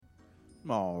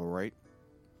All right.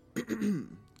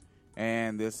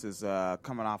 And this is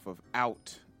coming off of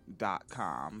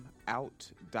out.com.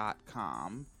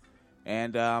 Out.com.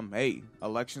 And, hey,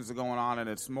 elections are going on, and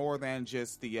it's more than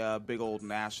just the big old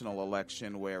national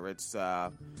election where it's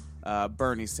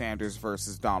Bernie Sanders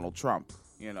versus Donald Trump.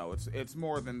 You know, it's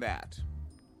more than that.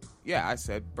 Yeah, I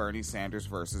said Bernie Sanders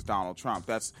versus Donald Trump.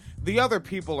 That's the other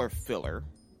people are filler.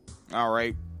 All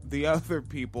right? The other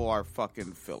people are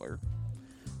fucking filler.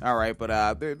 All right,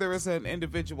 but there is an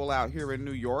individual out here in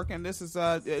New York, and this is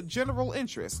general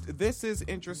interest. This is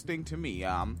interesting to me.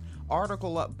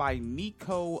 Article up by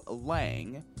Nico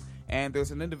Lang, and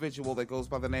there's an individual that goes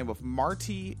by the name of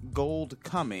Marty Gold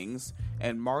Cummings,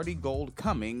 and Marty Gold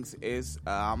Cummings is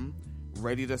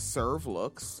ready to serve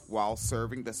looks while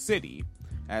serving the city,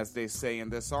 as they say in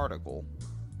this article.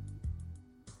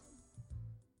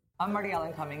 I'm Marty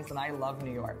Allen Cummings, and I love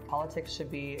New York. Politics should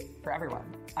be for everyone.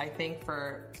 I think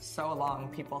for so long,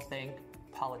 people think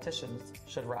politicians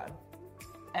should run.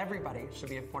 Everybody should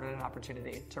be afforded an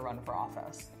opportunity to run for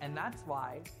office. And that's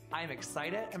why I am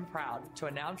excited and proud to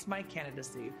announce my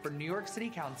candidacy for New York City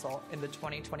Council in the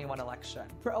 2021 election.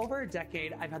 For over a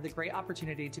decade, I've had the great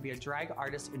opportunity to be a drag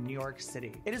artist in New York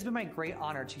City. It has been my great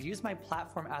honor to use my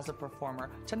platform as a performer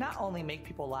to not only make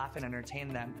people laugh and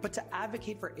entertain them, but to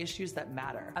advocate for issues that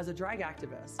matter. As a drag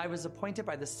activist, I was appointed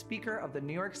by the Speaker of the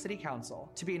New York City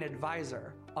Council to be an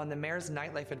advisor on the Mayor's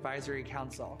Nightlife Advisory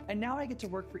Council. And now I get to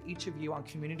work for each of you on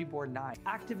Community Board 9.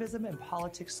 Activism and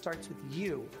politics starts with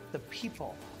you, the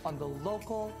people, on the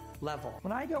local level.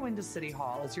 When I go into City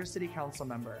Hall as your City Council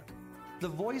member, the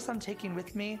voice I'm taking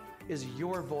with me is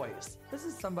your voice. This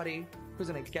is somebody who's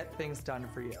gonna get things done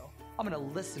for you. I'm gonna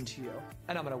listen to you,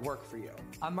 and I'm gonna work for you.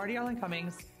 I'm Marty Allen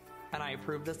Cummings, and I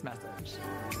approve this message.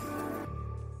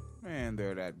 And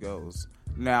there that goes.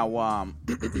 Now,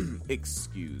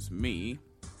 excuse me.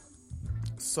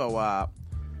 So,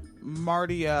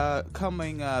 Marty,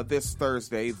 coming this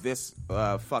Thursday, this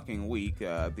fucking week,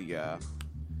 we're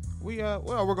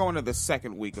going to the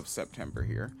second week of September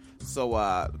here. So,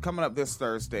 coming up this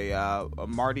Thursday,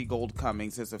 Marty Gold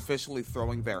Cummings is officially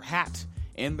throwing their hat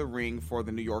in the ring for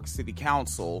the New York City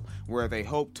Council, where they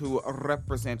hope to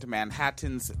represent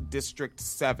Manhattan's District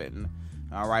 7.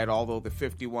 All right, although the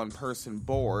 51-person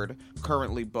board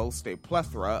currently boasts a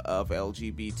plethora of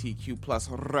LGBTQ plus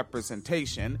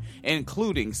representation,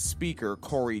 including Speaker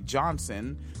Corey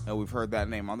Johnson. We've heard that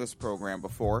name on this program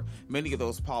before. Many of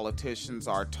those politicians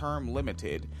are term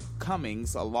limited.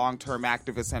 Cummings, a long-term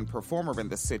activist and performer in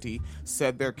the city,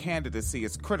 said their candidacy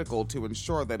is critical to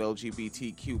ensure that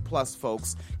LGBTQ plus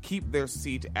folks keep their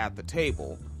seat at the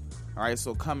table. All right,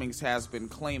 so Cummings has been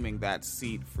claiming that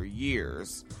seat for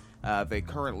years. They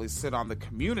currently sit on the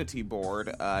community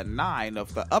board 9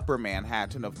 of the Upper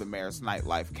Manhattan of the Mayor's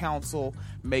Nightlife Council,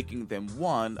 making them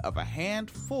one of a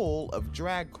handful of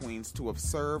drag queens to have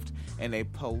served in a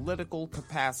political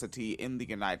capacity in the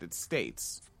United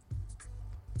States.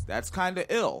 That's kind of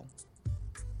ill.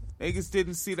 Niggas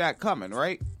didn't see that coming,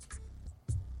 right?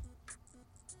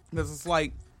 Because it's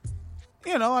like,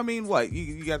 you know, I mean, what?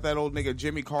 You got that old nigga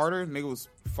Jimmy Carter? Nigga was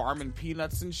farming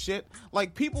peanuts and shit.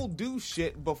 Like, people do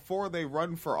shit before they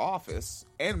run for office,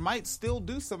 and might still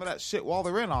do some of that shit while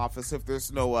they're in office if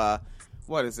there's no,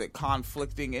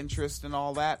 conflicting interest and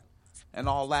all that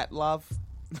love.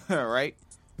 Right?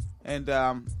 And,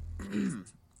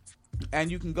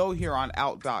 and you can go here on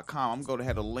out.com. I'm going to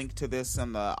have a link to this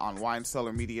on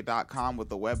winecellarmedia.com with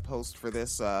the web post for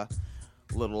this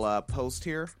little post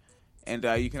here. And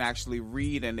you can actually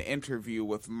read an interview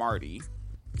with Marty.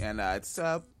 And it's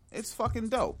fucking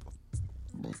dope.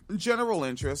 General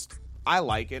interest. I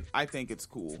like it. I think it's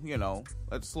cool. You know,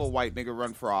 let's little white nigga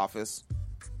run for office.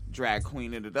 Drag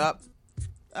queening it up.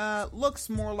 Looks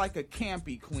more like a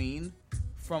campy queen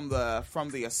from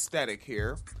the aesthetic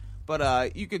here.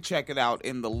 But you can check it out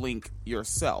in the link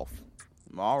yourself.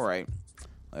 All right.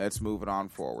 Let's move it on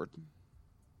forward.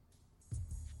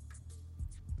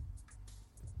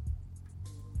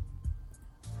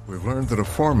 We've learned that a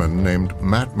foreman named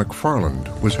Matt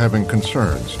McFarland was having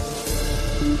concerns.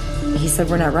 He said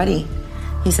we're not ready.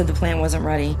 He said the plant wasn't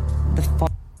ready.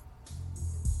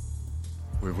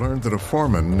 We've learned that a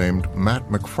foreman named Matt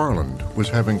McFarland was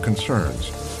having concerns.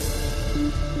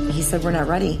 He said we're not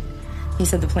ready. He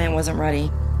said the plant wasn't ready.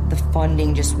 The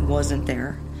funding just wasn't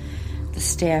there. The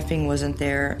staffing wasn't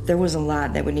there. There was a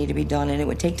lot that would need to be done, and it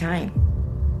would take time.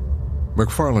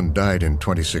 McFarland died in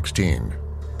 2016.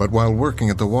 But while working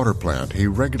at the water plant, he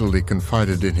regularly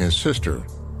confided in his sister,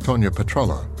 Tonya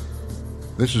Petrola.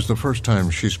 This is the first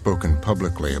time she's spoken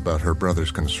publicly about her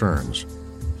brother's concerns.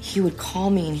 he would call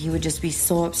me and he would just be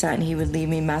so upset, and he would leave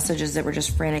me messages that were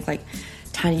just frantic, like,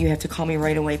 Tanya, you have to call me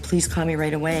right away. Please call me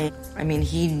right away. I mean,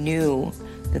 he knew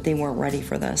that they weren't ready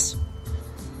for this.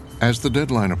 As the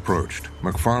deadline approached,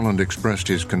 McFarland expressed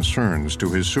his concerns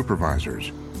to his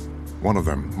supervisors. One of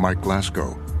them, Mike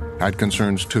Glasgow, had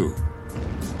concerns too.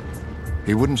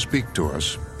 He wouldn't speak to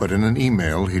us, but in an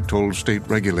email he told state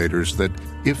regulators that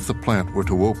if the plant were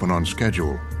to open on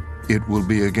schedule, it will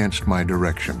be against my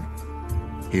direction.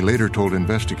 He later told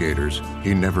investigators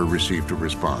he never received a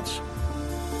response.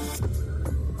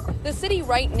 The city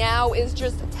right now is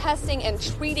just testing and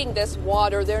treating this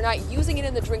water. They're not using it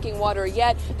in the drinking water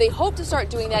yet. They hope to start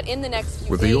doing that in the next few days.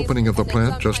 With the opening of the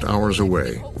plant just hours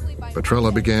away,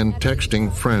 Petrella began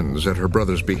texting friends at her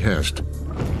brother's behest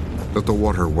that the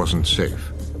water wasn't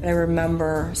safe. I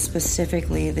remember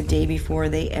specifically the day before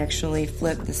they actually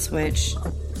flipped the switch.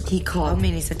 He called me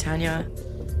and he said, Tanya,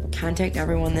 contact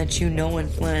everyone that you know in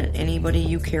Flint, anybody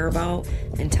you care about,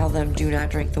 and tell them do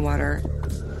not drink the water.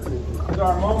 It's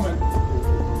our moment.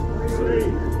 3, 2,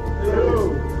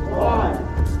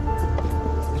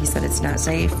 1. He said it's not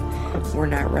safe. We're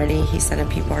not ready. He said, and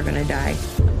people are going to die.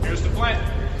 Here's the plant.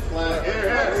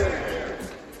 Here.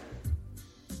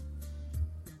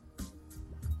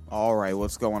 All right,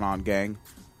 what's going on, gang?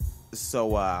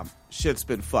 So, shit's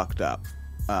been fucked up.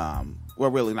 Well,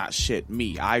 really not shit,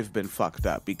 me. I've been fucked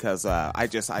up because I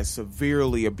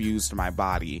severely abused my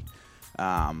body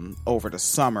over the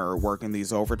summer working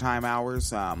these overtime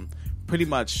hours. Pretty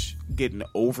much getting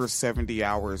over 70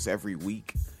 hours every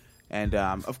week. And,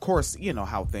 of course, you know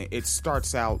how it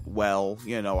starts out well.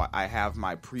 You know, I have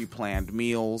my pre-planned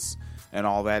meals and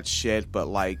all that shit, but,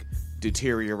 like,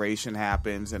 deterioration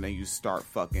happens and then you start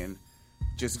fucking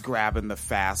just grabbing the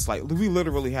fast, like, we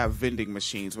literally have vending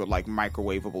machines with, like,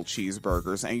 microwavable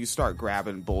cheeseburgers, and you start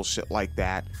grabbing bullshit like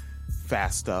that,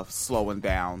 fast stuff, slowing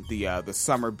down. The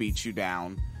summer beats you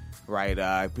down,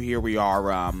 right? Here we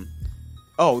are.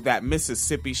 That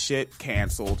Mississippi shit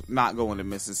canceled. Not going to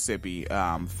Mississippi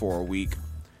for a week,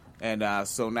 and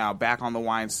so now back on the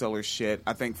wine cellar shit.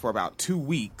 I think for about 2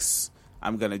 weeks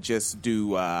I'm gonna just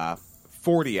do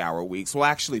 40-hour weeks. Well,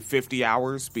 actually 50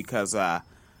 hours because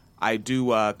I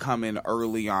do come in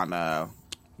early on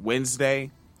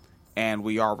Wednesday, and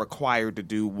we are required to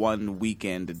do 1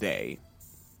 weekend a day.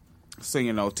 So,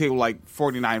 you know, take like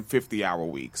 49, 50-hour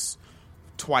weeks,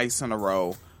 twice in a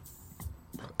row,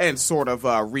 and sort of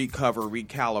recover,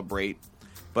 recalibrate.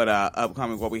 But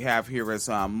upcoming, what we have here is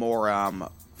more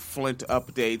Flint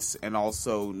updates and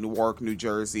also Newark, New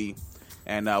Jersey.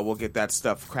 And we'll get that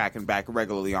stuff cracking back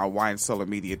regularly on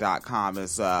winecellarmedia.com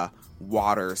as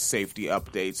water safety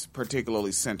updates,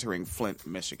 particularly centering Flint,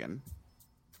 Michigan.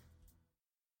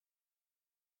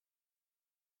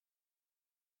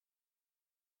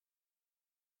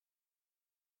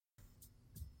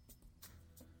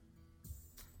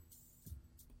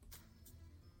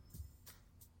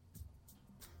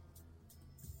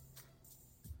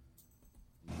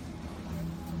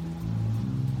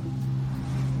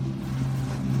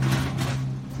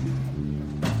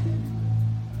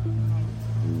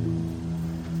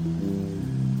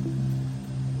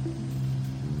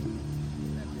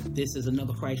 This is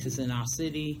another crisis in our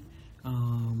city.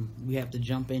 We have to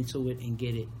jump into it and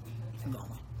get it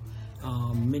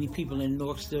going. Many people in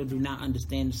Newark still do not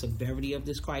understand the severity of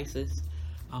this crisis.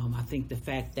 I think the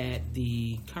fact that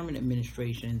the current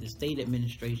administration, the state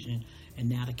administration, and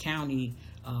now the county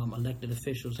elected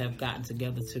officials have gotten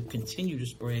together to continue to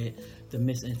spread the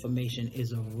misinformation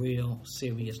is a real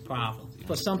serious problem.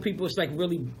 For some people, it's like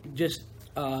really just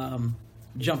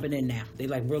jumping in now. They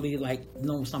really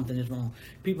know something is wrong.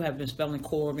 People have been spelling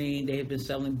chlorine, they have been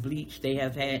selling bleach, they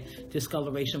have had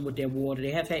discoloration with their water,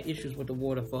 they have had issues with the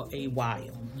water for a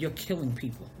while. You're killing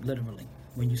people, literally,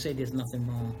 when you say there's nothing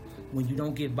wrong, when you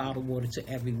don't give bottled water to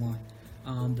everyone.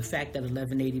 The fact that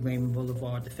 1180 Raymond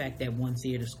Boulevard, the fact that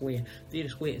Theater Square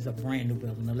is a brand new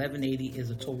building. 1180 is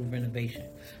a total renovation,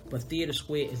 but Theater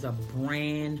Square is a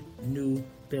brand new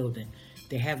building.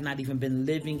 They have not even been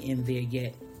living in there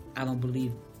yet, I don't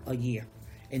believe, a year,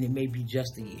 and it may be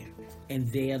just a year.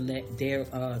 And their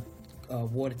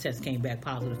water test came back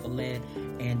positive for lead,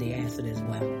 and they acid as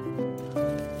well.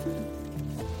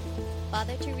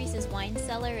 Father Teresa's Wine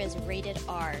Cellar is rated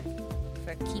R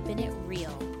for keeping it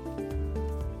real.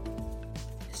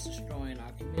 It's destroying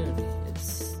our community.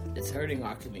 It's hurting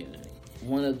our community.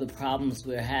 One of the problems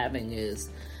we're having is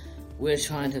we're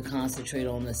trying to concentrate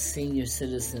on the senior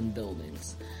citizen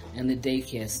buildings and the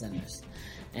daycare centers.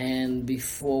 And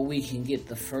before we can get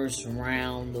the first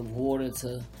round of water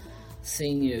to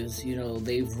seniors,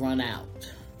 they've run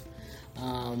out.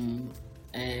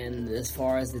 And as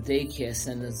far as the daycare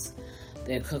centers,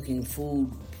 they're cooking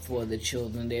food for the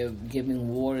children. They're giving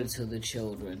water to the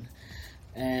children.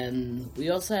 And we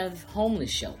also have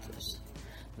homeless shelters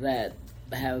that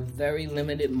have very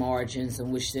limited margins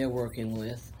in which they're working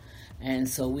with. And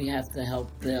so we have to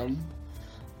help them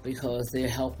because they're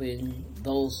helping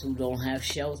those who don't have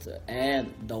shelter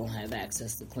and don't have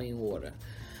access to clean water.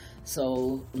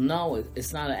 So, no,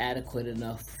 it's not an adequate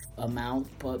enough amount,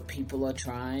 but people are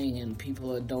trying and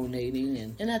people are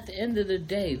donating. And at the end of the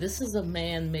day, this is a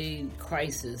man-made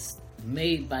crisis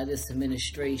made by this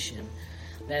administration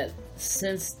that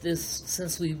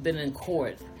since we've been in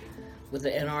court with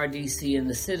the NRDC and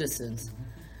the citizens,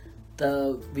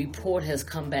 the report has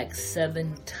come back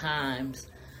 7 times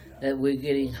that we're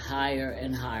getting higher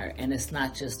and higher. And it's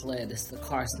not just lead, it's the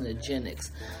carcinogenics.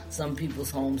 Some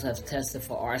people's homes have tested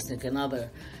for arsenic and other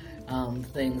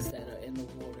things that are in the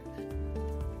water.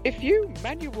 If you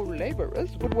manual laborers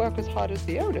would work as hard as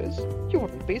the owners, you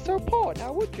wouldn't be so poor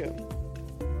now, would you?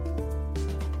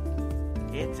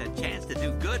 It's a chance to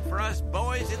do good for us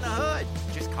boys in the hood.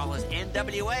 Just call us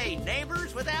NWA,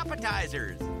 Neighbors with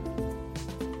Appetizers.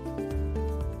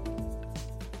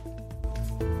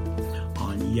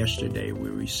 Yesterday we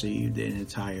received an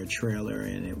entire trailer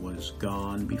and it was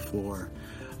gone before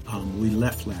we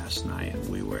left last night.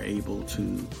 We were able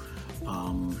to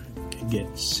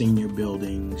get senior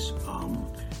buildings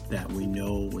that we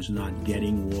know was not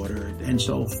getting water. And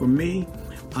so for me,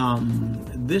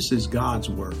 this is God's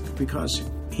work, because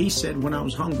he said, when I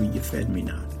was hungry, you fed me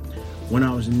not. When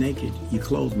I was naked, you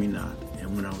clothed me not.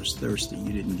 And when I was thirsty,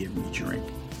 you didn't give me drink.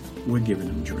 We're giving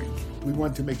them drink. We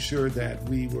want to make sure that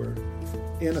we were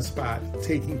in a spot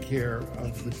taking care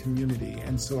of the community.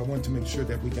 And so I want to make sure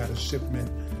that we got a shipment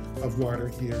of water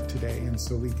here today. And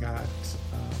so we got,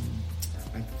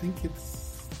 I think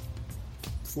it's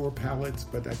 4 pallets,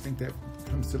 but I think that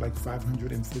comes to like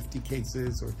 550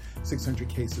 cases or 600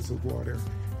 cases of water.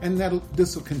 And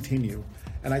this will continue.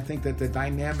 And I think that the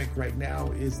dynamic right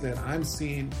now is that I'm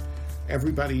seeing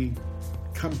everybody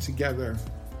come together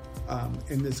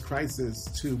in this crisis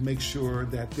to make sure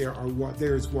that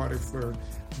there is water for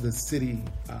the city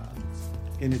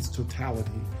in its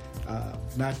totality,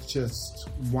 not just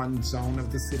one zone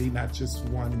of the city, not just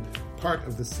one part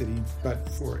of the city, but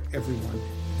for everyone.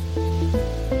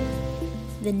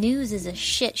 The news is a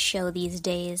shit show these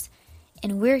days,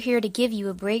 and we're here to give you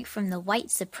a break from the white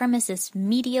supremacist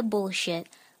media bullshit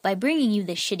by bringing you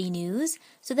the shitty news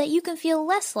so that you can feel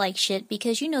less like shit,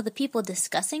 because you know the people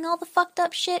discussing all the fucked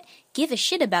up shit give a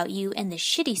shit about you and the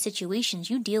shitty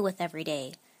situations you deal with every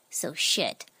day. So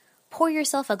shit. Pour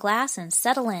yourself a glass and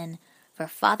settle in for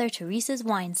Father Teresa's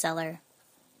Wine Cellar.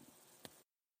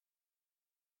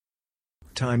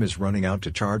 Time is running out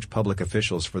to charge public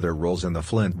officials for their roles in the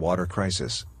Flint water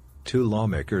crisis. 2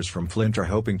 lawmakers from Flint are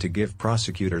hoping to give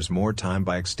prosecutors more time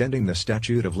by extending the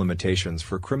statute of limitations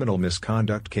for criminal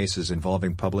misconduct cases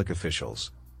involving public officials.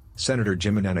 Senator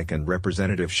Jim Ananich and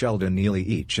Representative Sheldon Neely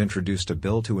each introduced a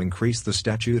bill to increase the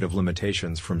statute of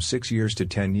limitations from 6 years to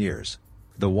 10 years.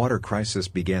 The water crisis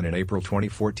began in April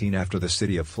 2014 after the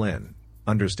city of Flint,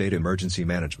 under state emergency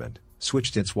management,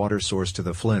 switched its water source to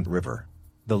the Flint River.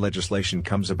 The legislation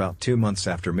comes about 2 months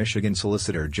after Michigan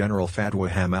Solicitor General Fatwa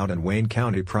Hamoud and Wayne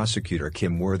County Prosecutor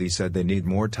Kim Worthy said they need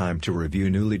more time to review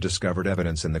newly discovered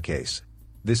evidence in the case.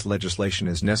 This legislation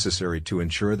is necessary to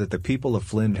ensure that the people of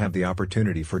Flint have the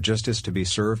opportunity for justice to be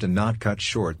served and not cut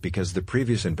short because the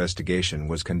previous investigation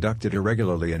was conducted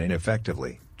irregularly and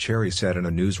ineffectively, Cherry said in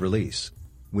a news release.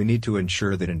 We need to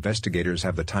ensure that investigators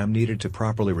have the time needed to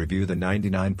properly review the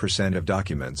 99% of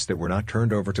documents that were not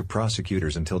turned over to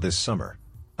prosecutors until this summer.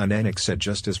 Ananich said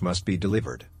justice must be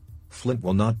delivered. Flint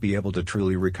will not be able to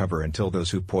truly recover until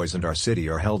those who poisoned our city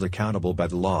are held accountable by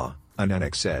the law,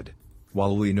 Ananich said.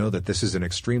 While we know that this is an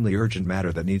extremely urgent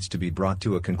matter that needs to be brought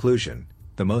to a conclusion,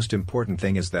 the most important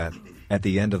thing is that, at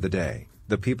the end of the day,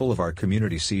 the people of our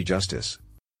community see justice.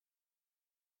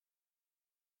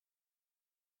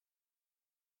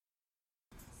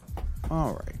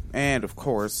 All right. And of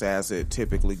course, as it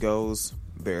typically goes,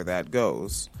 there that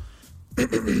goes.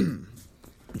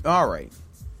 All right.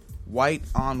 White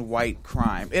on white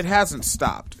crime. It hasn't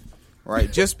stopped,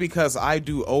 right? Just because I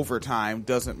do overtime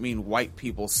doesn't mean white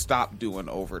people stop doing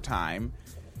overtime.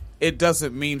 It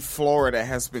doesn't mean Florida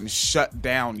has been shut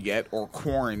down yet or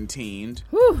quarantined.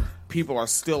 Whew. People are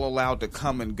still allowed to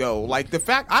come and go. Like the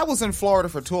fact I was in Florida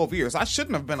for 12 years, I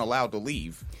shouldn't have been allowed to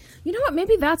leave. You know what?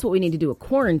 Maybe that's what we need to do, a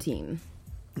quarantine.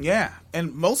 Yeah.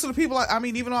 And most of the people, I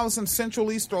mean, even when I was in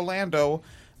Central East Orlando,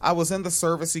 I was in the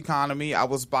service economy. I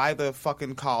was by the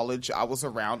fucking college. I was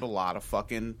around a lot of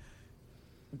fucking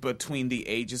between the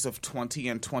ages of 20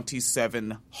 and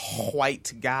 27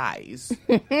 white guys.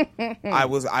 I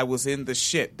was in the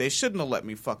shit. They shouldn't have let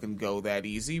me fucking go that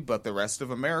easy, but the rest of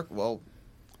America, well,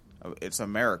 it's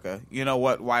America. You know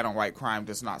what? White on white crime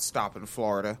does not stop in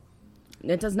Florida.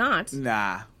 It does not.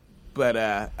 Nah. But,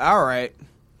 all right.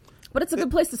 But it's a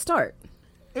good place to start.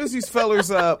 There's these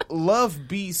fellers, Love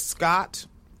B. Scott,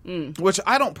 which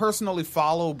I don't personally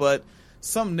follow, but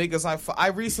some niggas I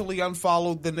recently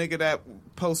unfollowed the nigga that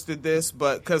posted this,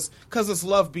 but because it's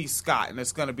Love B. Scott and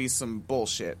it's going to be some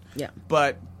bullshit. Yeah.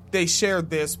 But they shared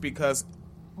this because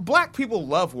black people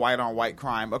love white on white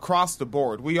crime across the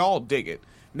board. We all dig it.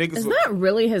 Niggas Is that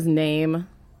really his name?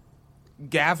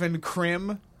 Gavin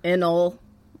Krim? Inel.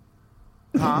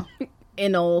 Huh?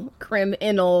 Inel. Krim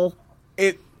Inel.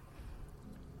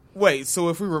 Wait, so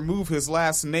if we remove his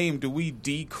last name, do we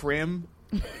decrim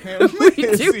him? We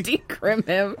do decrim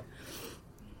him.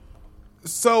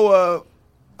 So,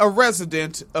 a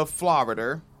resident of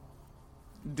Florida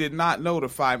did not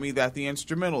notify me that the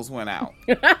instrumentals went out.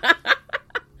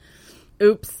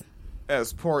 Oops.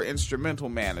 As poor instrumental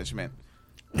management.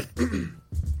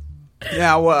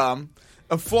 Now,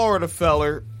 a Florida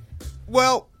feller,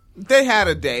 well, they had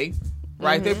a day,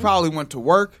 right? They probably went to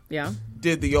work. Yeah.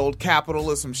 Did the old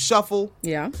capitalism shuffle.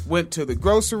 Yeah. Went to the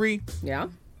grocery. Yeah.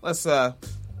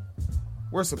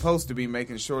 We're supposed to be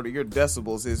making sure that your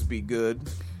decibels is be good.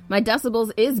 My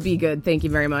decibels is be good, thank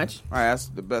you very much. All right, that's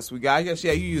the best we got. I guess,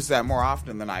 yeah, you use that more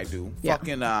often than I do. Yeah.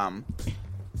 Fucking,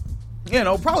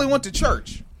 probably went to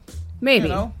church.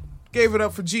 Maybe. Gave it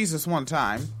up for Jesus one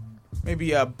time.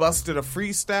 Maybe busted a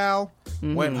freestyle,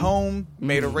 went home,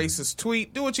 made a racist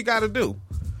tweet. Do what you gotta do.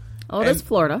 Oh, that's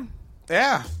Florida.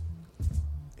 Yeah.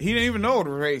 He didn't even know it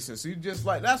was racist. He just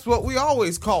like, that's what we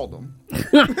always called them.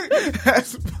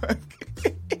 That's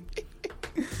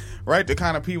right? The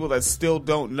kind of people that still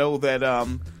don't know that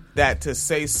that to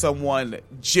say someone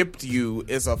gypped you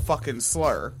is a fucking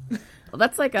slur. Well,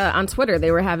 that's like on Twitter, they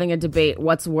were having a debate.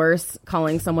 What's worse,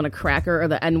 calling someone a cracker or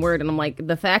the N-word? And I'm like,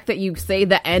 the fact that you say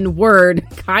the N-word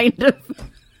kind of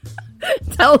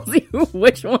tells you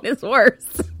which one is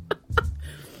worse.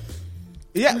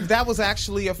 Yeah, that was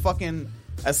actually a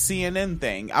CNN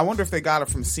thing. I wonder if they got it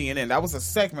from CNN. That was a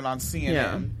segment on CNN.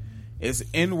 Yeah. Is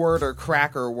N-word or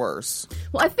cracker worse?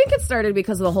 Well, I think it started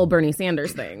because of the whole Bernie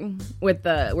Sanders thing with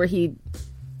where he...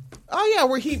 Oh yeah,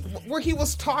 where he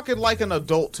was talking like an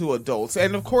adult to adults.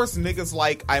 And of course niggas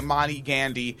like Imani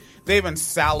Gandhi, they've been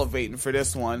salivating for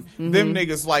this one. Them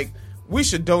niggas like, we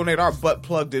should donate our butt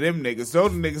plug to them niggas.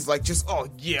 Those niggas like just, oh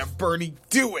yeah, Bernie,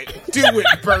 do it,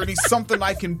 Bernie. Something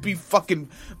I can be fucking,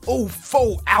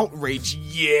 faux outrage.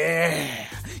 Yeah.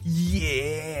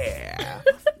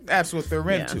 That's what they're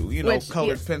into,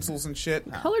 colored pencils and shit.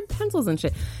 Colored pencils and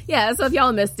shit. Yeah, so if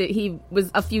y'all missed it, he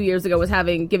was a few years ago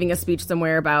giving a speech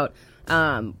somewhere about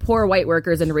poor white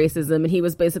workers and racism, and he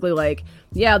was basically like,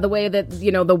 yeah, the way that, the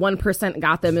 1%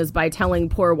 got them is by telling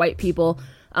poor white people,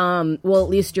 well, at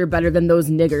least you're better than those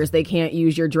niggers. They can't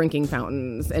use your drinking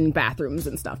fountains and bathrooms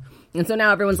and stuff. And so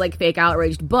now everyone's like fake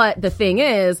outraged. But the thing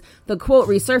is, the quote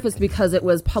resurfaced because it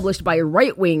was published by a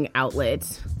right-wing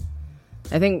outlet.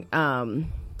 I think,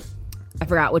 I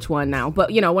forgot which one now,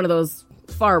 but one of those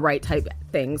far right type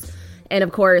things. And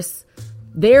of course,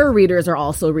 their readers are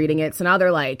also reading it. So now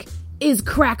they're like, is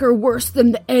cracker worse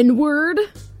than the N-word?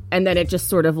 And then it just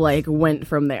sort of like went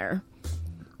from there.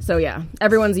 So yeah,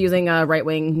 everyone's using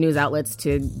right-wing news outlets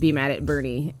to be mad at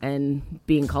Bernie and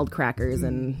being called crackers,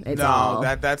 and it's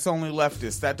that's only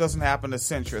leftists. That doesn't happen to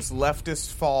centrists.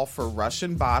 Leftists fall for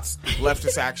Russian bots.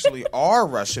 Leftists actually are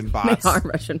Russian bots. They are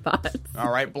Russian bots.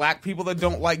 All right, black people that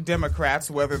don't like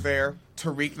Democrats, whether they're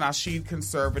Tariq Nasheed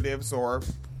conservatives or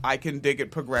I can dig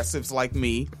it progressives like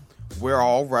me, we're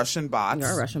all Russian bots. You're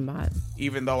a Russian bot.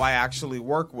 Even though I actually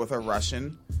work with a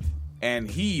Russian. And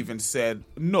he even said,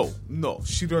 no,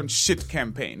 she done shit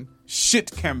campaign. Well,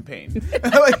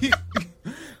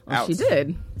 she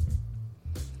did.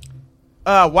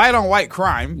 White on white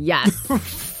crime. Yes.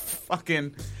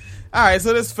 Fucking. All right,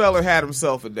 so this fella had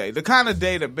himself a day. The kind of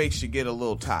day that makes you get a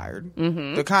little tired.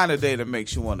 The kind of day that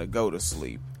makes you want to go to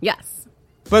sleep. Yes.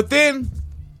 But then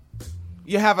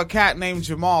you have a cat named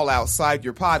Jamal outside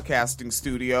your podcasting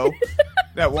studio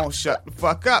that won't shut the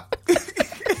fuck up.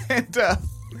 And,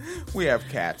 we have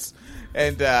cats.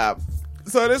 And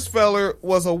so this feller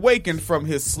was awakened from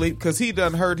his sleep because he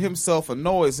done heard himself a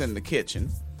noise in the kitchen.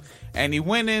 And he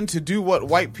went in to do what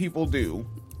white people do.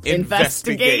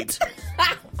 Investigate.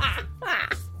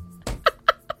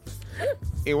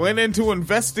 He went in to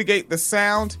investigate the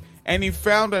sound, and he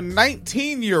found a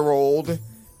 19-year-old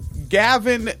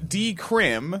Gavin D.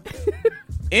 Krim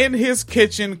in his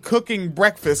kitchen cooking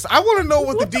breakfast. I want to know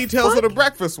what the details of the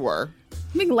breakfast were.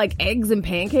 Making like eggs and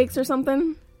pancakes or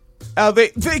something?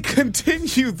 They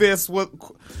continue this with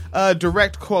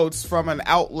direct quotes from an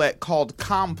outlet called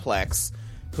Complex,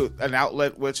 an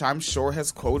outlet which I'm sure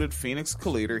has quoted Phoenix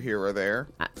Calida here or there.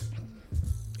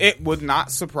 It would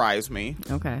not surprise me.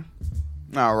 Okay.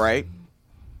 All right.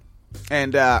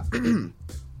 And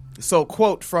so,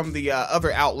 quote from the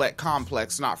other outlet,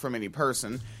 Complex, not from any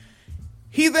person.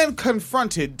 He then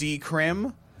confronted D.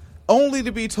 Krim, only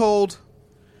to be told,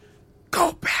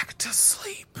 "Go back to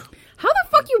sleep." How the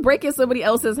fuck you break in somebody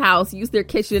else's house, use their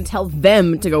kitchen, and tell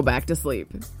them to go back to sleep?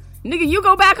 Nigga, you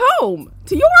go back home.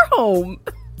 To your home.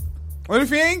 What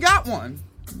if you ain't got one?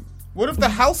 What if the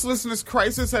houselessness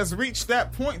crisis has reached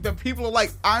that point that people are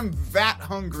like, I'm that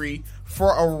hungry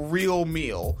for a real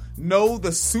meal? No,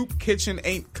 the soup kitchen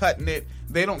ain't cutting it.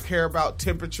 They don't care about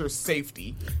temperature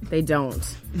safety. They don't.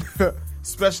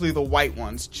 Especially the white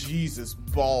ones. Jesus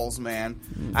balls, man.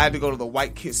 I had to go to the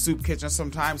white soup kitchen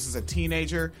sometimes as a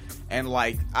teenager, and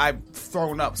like I've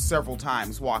thrown up several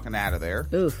times walking out of there.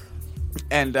 Oof.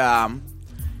 And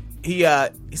he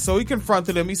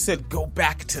confronted him. He said, "Go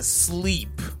back to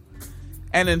sleep."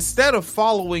 And instead of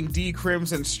following D.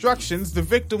 Krim's instructions, the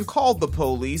victim called the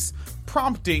police,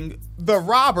 prompting the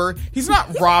robber. He's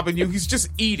not robbing you. He's just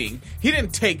eating. He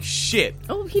didn't take shit.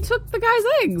 Oh, he took the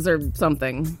guy's eggs or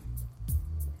something.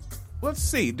 Let's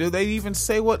see. Do they even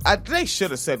say what? They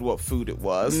should have said what food it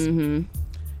was. Mm-hmm.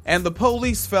 And the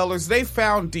police fellers, they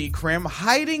found D. Krim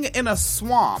hiding in a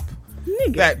swamp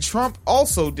that Trump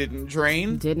also didn't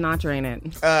drain. Did not drain it.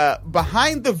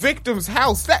 Behind the victim's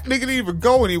house. That nigga didn't even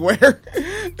go anywhere.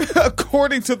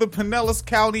 According to the Pinellas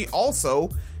County also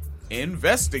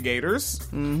investigators.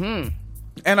 Mm-hmm.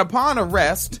 And upon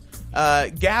arrest,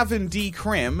 Gavin D.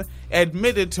 Krim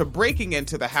admitted to breaking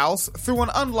into the house through an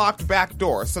unlocked back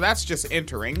door. So that's just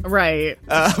entering. Right.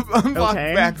 Unlocked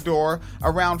back door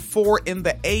around 4 in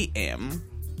the a.m.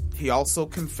 He also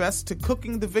confessed to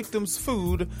cooking the victim's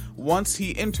food once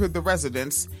he entered the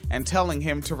residence and telling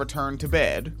him to return to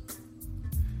bed.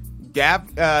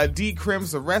 D.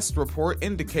 Krim's arrest report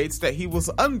indicates that he was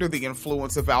under the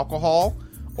influence of alcohol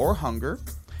or hunger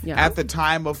at the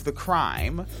time of the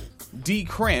crime. D.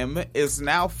 Krim is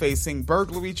now facing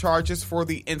burglary charges for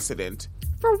the incident.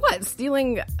 For what?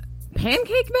 Stealing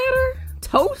pancake batter?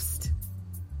 Toast?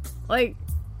 Like...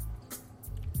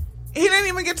 He didn't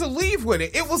even get to leave with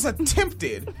it. It was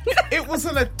attempted. It was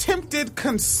an attempted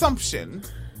consumption.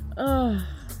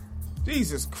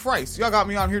 Jesus Christ. Y'all got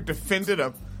me on here defending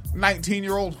a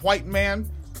 19-year-old white man.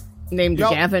 Named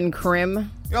Gavin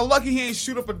Krim. Y'all lucky he ain't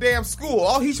shoot up a damn school.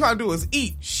 All he's trying to do is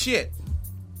eat shit.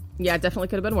 Yeah, it definitely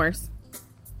could have been worse.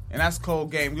 And that's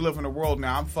cold game. We live in a world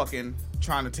now. I'm fucking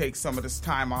trying to take some of this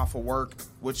time off of work,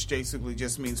 which basically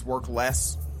just means work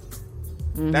less.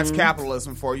 Mm-hmm. That's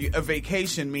capitalism for you. A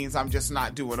vacation means I'm just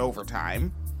not doing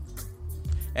overtime.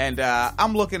 And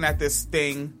I'm looking at this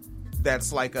thing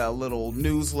that's like a little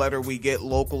newsletter we get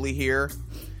locally here.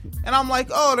 And I'm like,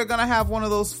 oh, they're going to have one of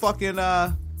those fucking...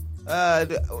 where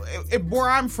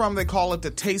I'm from, they call it the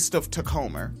Taste of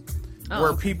Tacoma.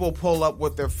 Where people pull up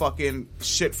with their fucking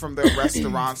shit from their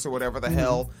restaurants or whatever the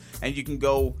hell, and you can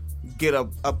go get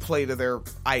a plate of their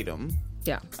item.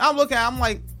 Yeah. I'm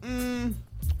like,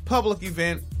 public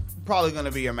event, probably going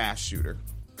to be a mass shooter.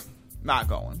 Not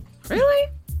going.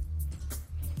 Really?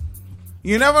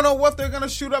 You never know what they're going to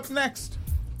shoot up next.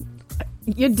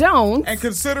 You don't. And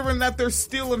considering that they're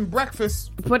stealing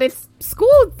breakfast. But it's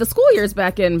school, the school year's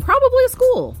back in. Probably a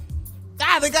school.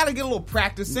 They got to get a little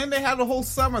practice in. They had the whole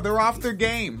summer. They're off their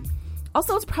game.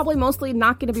 Also, it's probably mostly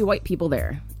not going to be white people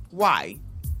there. Why?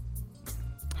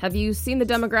 Have you seen the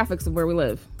demographics of where we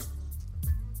live?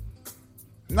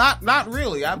 Not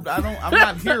really. I'm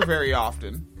not here very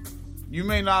often. You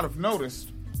may not have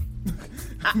noticed.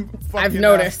 I've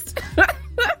noticed.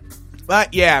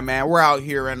 But yeah, man, we're out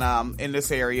here in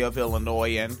this area of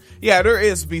Illinois, and yeah, there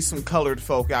be some colored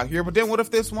folk out here. But then, what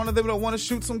if there's one of them that want to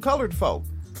shoot some colored folk?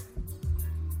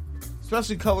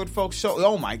 Especially colored folks show.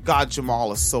 Oh my God,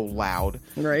 Jamal is so loud.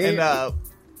 Right. And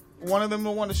one of them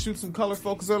will want to shoot some colored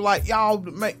folks. They're like, y'all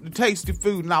make the tasty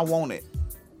food, and I want it.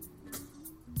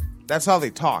 That's how they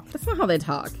talk. That's not how they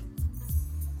talk.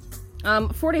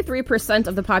 43%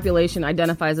 of the population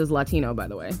identifies as Latino, by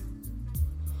the way.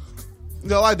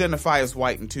 They'll identify as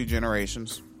white in 2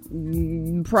 generations.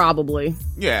 Probably.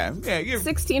 Yeah.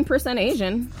 16%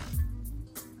 Asian.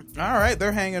 All right,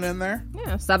 they're hanging in there.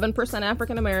 Yeah, 7%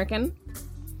 African American.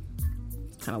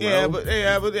 Kind of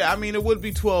low. But I mean, it would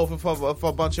be 12 if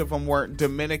a bunch of them weren't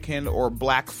Dominican or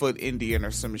Blackfoot Indian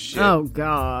or some shit. Oh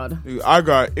God. Dude, I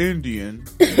got Indian.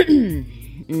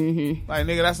 Mm-hmm. Like,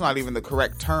 nigga, that's not even the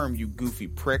correct term, you goofy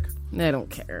prick. I don't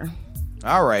care.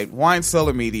 All right,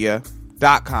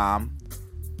 winecellarmedia.com.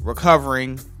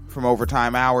 Recovering from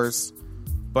overtime hours,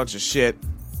 bunch of shit,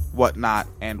 whatnot,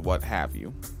 and what have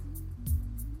you.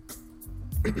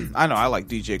 I know I like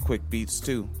DJ Quick beats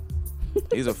too.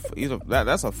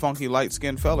 That's a funky light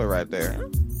skinned fella right there.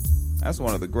 That's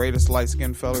one of the greatest light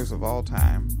skinned fellers of all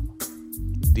time.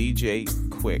 DJ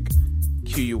Quick,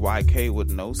 Quyk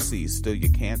with no C. Still you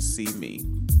can't see me.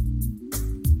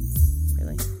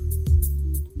 Really?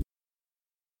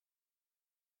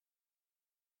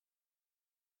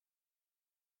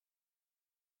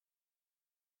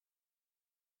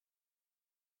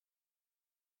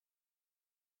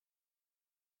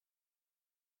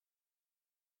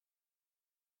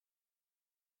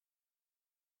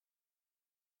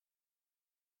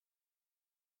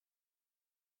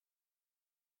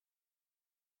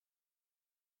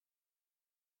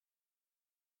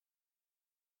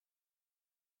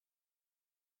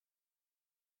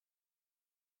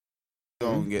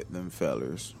 Gonna get them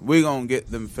fellers. We gonna get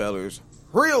them fellers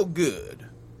real good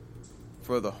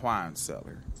for the wine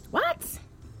cellar. What?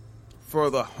 For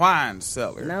the wine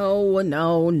cellar. No.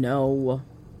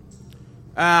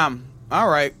 All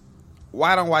right.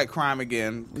 White on white crime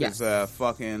again.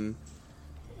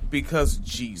 Because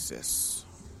Jesus.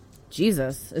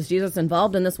 Jesus? Is Jesus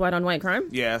involved in this white on white crime?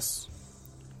 Yes.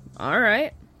 All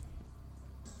right.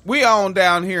 We on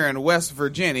down here in West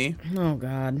Virginia. Oh,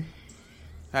 God.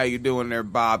 How you doing there,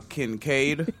 Bob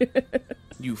Kincaid?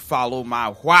 You follow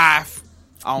my wife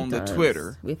on the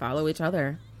Twitter. We follow each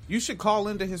other. You should call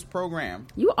into his program.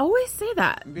 You always say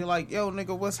that. And be like, yo,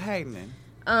 nigga, what's happening?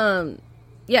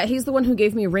 Yeah, he's the one who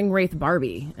gave me Ring Wraith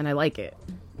Barbie, and I like it.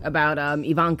 About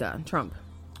Ivanka Trump.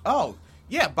 Oh,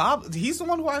 yeah, Bob, he's the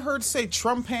one who I heard say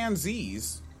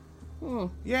Trumpanzees.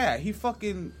 Yeah, he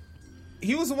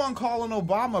was the one calling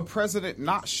Obama president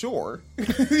not sure.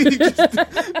 He just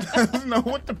doesn't know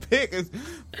what to pick.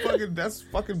 That's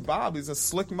fucking Bob. He's a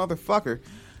slick motherfucker.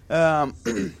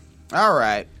 All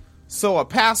right. So a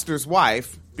pastor's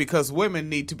wife, because women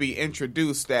need to be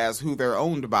introduced as who they're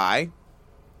owned by,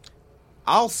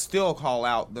 I'll still call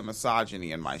out the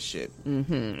misogyny in my shit.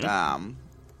 Mm-hmm.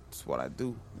 That's what I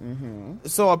do. Mm-hmm.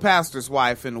 So a pastor's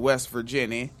wife in West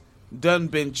Virginia done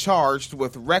been charged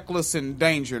with reckless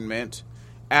endangerment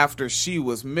after she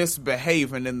was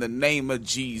misbehaving in the name of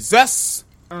Jesus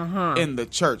in the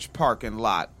church parking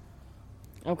lot.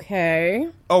 Okay.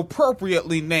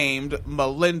 Appropriately named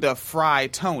Melinda Fry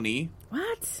Tony.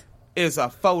 What? Is a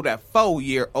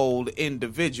 44-year-old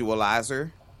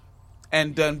individualizer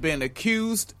and done been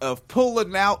accused of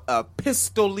pulling out a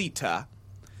pistolita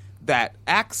that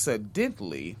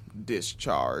accidentally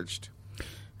discharged.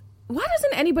 Why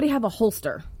doesn't anybody have a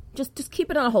holster? Just keep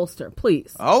it on a holster,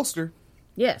 please. A holster?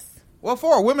 Yes. Well,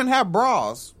 for women have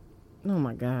bras. Oh,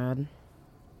 my God.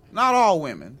 Not all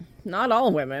women. Not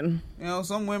all women. You know,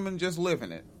 some women just live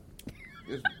in it.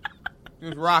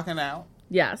 Just rocking out.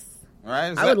 Yes. All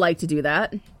right? I would like to do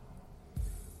that.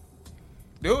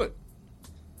 Do it.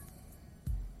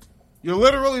 You're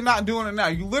literally not doing it now.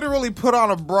 You literally put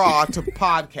on a bra to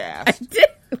podcast. I did.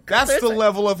 That's the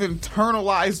level of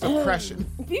internalized oppression.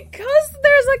 Because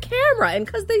there's a camera and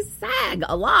because they sag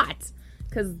a lot.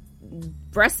 Because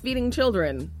breastfeeding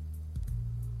children.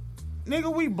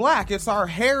 Nigga, we black. It's our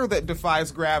hair that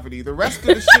defies gravity. The rest of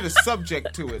the shit is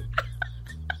subject to it.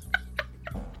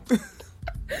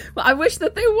 Well, I wish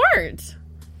that they weren't.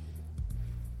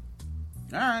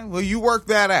 All right. Well, you work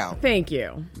that out. Thank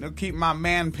you. I'll keep my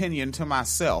man opinion to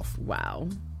myself. Wow.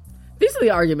 These are the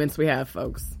arguments we have,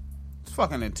 folks. It's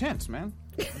fucking intense, man.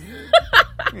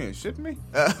 Yeah, shouldn't me?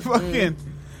 Fucking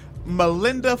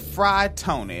Melinda Fry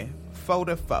Tony.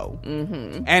 44.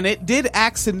 Mm-hmm. And it did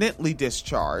accidentally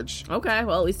discharge. Okay,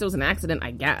 well, at least it was an accident,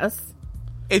 I guess.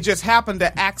 It just happened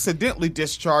to accidentally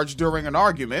discharge during an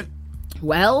argument.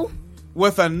 Well?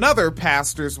 With another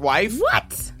pastor's wife.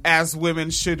 What? As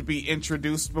women should be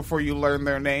introduced before you learn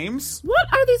their names. What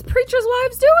are these preachers'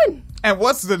 wives doing? And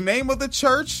what's the name of the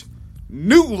church?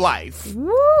 New Life.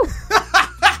 Woo!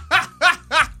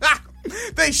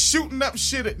 They shooting up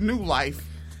shit at New Life.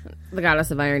 The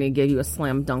goddess of irony gave you a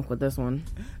slam dunk with this one.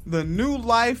 The New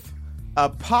Life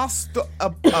Apostolic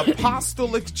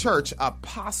Church.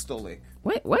 Apostolic.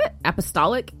 Wait, what?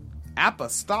 Apostolic?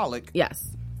 Apostolic?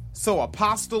 Yes. So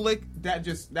apostolic,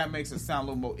 that makes it sound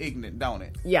a little more ignorant, don't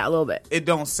it? Yeah, a little bit. It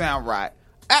don't sound right.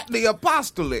 At the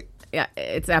apostolic. Yeah,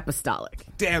 it's apostolic.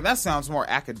 Damn, that sounds more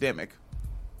academic.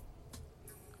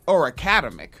 Or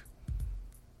academic.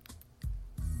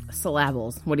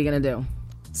 Syllables. What are you gonna do?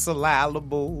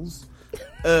 Syllables.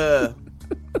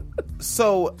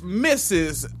 So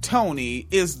Mrs. Tony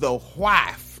is the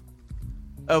wife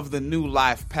of the New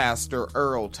Life pastor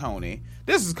Earl Tony.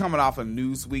 This is coming off of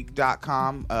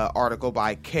Newsweek.com, article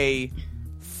by K.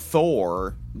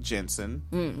 Thor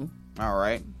Jensen. All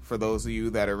right, for those of you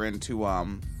that are into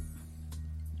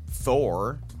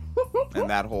Thor and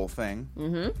that whole thing.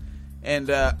 And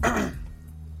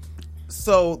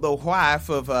so the wife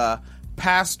of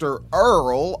Pastor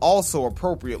Earl, also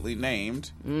appropriately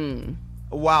named,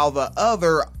 while the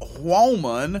other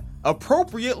woman,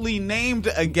 appropriately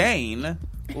named again,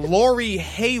 Lori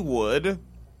Haywood,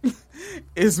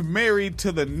 is married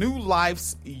to the New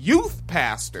Life's youth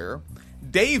pastor,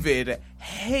 David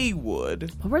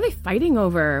Haywood. What were they fighting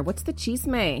over? What's the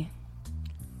chisme?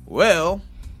 Well,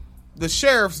 the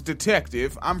sheriff's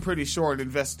detective, I'm pretty sure an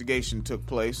investigation took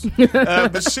place.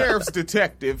 The sheriff's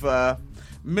detective,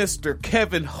 Mr.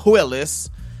 Kevin Willis,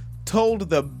 told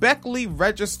the Beckley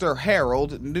Register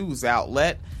Herald news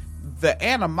outlet the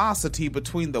animosity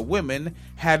between the women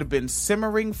had been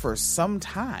simmering for some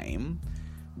time.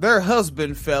 Their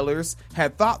husband fellers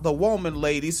had thought the woman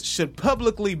ladies should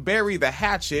publicly bury the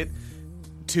hatchet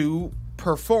to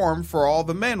perform for all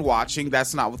the men watching.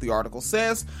 That's not what the article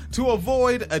says. To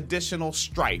avoid additional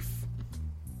strife.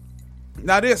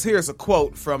 Now here's a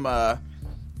quote from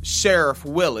Sheriff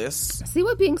Willis. See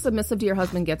what being submissive to your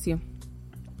husband gets you?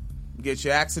 Get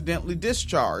you accidentally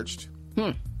discharged.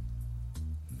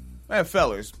 Hey,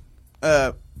 fellers,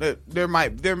 there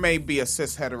may be a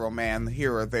cis hetero man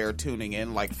here or there tuning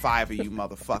in, like 5 of you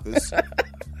motherfuckers.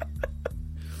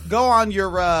 Go on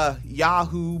your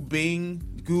Yahoo, Bing,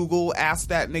 Google, ask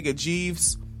that nigga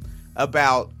Jeeves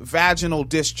about vaginal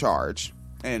discharge,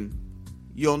 and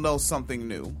you'll know something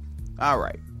new. All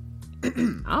right.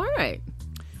 All right.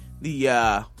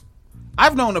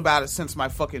 I've known about it since my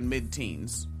fucking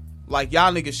mid-teens. Like,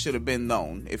 y'all niggas should have been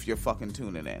known if you're fucking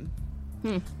tuning in.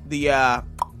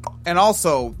 And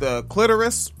also, the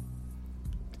clitoris,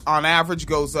 on average,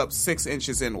 goes up 6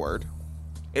 inches inward.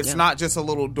 It's not just a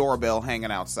little doorbell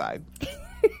hanging outside.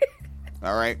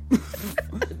 All right?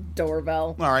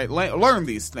 Doorbell. All right, learn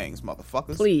these things,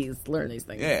 motherfuckers. Please, learn these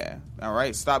things. Yeah. All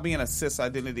right, stop being a cis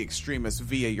identity extremist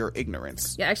via your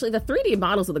ignorance. Yeah, actually, the 3D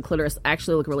models of the clitoris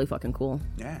actually look really fucking cool.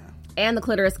 Yeah. And the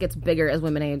clitoris gets bigger as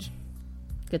women age.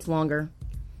 Gets longer.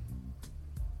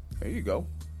 There you go.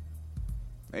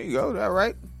 There you go. All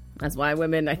right. That's why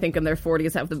women, I think, in their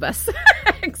 40s have the best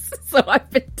sex. So I've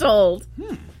been told.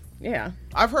 Yeah.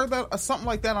 I've heard that something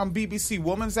like that on BBC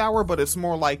Woman's Hour, but it's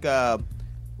more like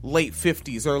late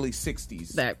 50s, early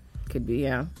 60s. That could be,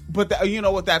 yeah. But you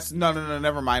know what? That's no.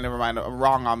 Never mind. I'm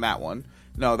wrong on that one.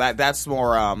 No, that's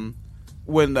more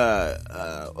when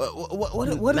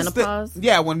what menopause?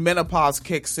 Is when menopause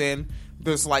kicks in.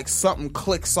 There's like something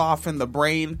clicks off in the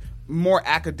brain. More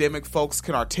academic folks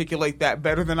can articulate that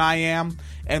better than I am,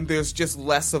 and there's just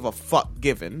less of a fuck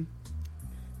given.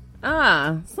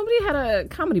 Somebody had a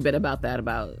comedy bit about that,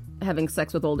 about having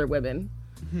sex with older women.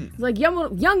 It's like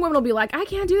young women will be like, I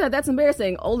can't do that, that's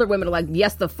embarrassing. Older women are like,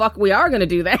 yes, the fuck we are gonna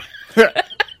do that.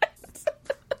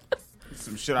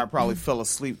 Some shit I probably fell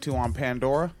asleep to on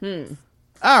Pandora.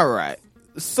 All right.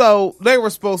 So they were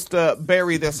supposed to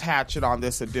bury this hatchet on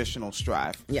this additional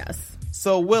strife. Yes.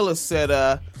 So Willis said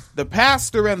the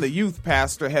pastor and the youth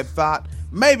pastor had thought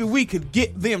maybe we could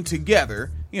get them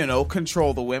together,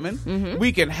 control the women.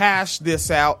 We can hash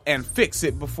this out and fix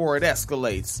it before it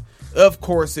escalates. Of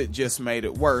course, it just made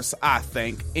it worse, I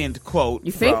think. End quote.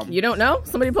 You think? You don't know?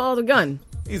 Somebody pull out a gun.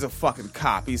 He's a fucking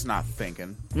cop. He's not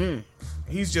thinking.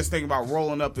 He's just thinking about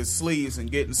rolling up his sleeves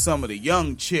and getting some of the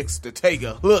young chicks to take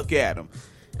a look at him.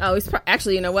 Oh,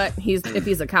 actually, you know what? If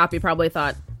he's a cop, he probably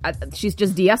thought, she's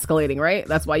just de-escalating, right?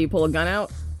 That's why you pull a gun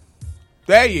out?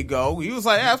 There you go. He was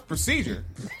like, that's procedure.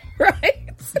 Right?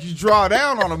 You draw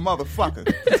down on a motherfucker.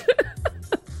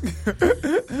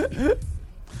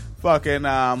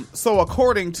 So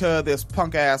according to this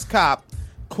punk-ass cop,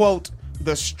 quote,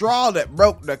 the straw that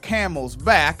broke the camel's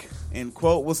back, end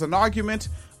quote, was an argument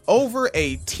over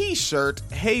a t-shirt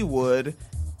Haywood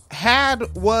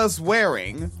was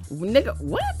wearing. Nigga,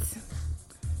 what?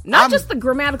 Not just the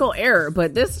grammatical error,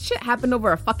 but this shit happened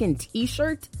over a fucking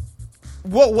t-shirt?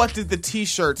 Well, what did the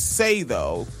t-shirt say,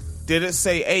 though? Did it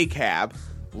say ACAB?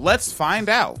 Let's find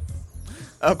out.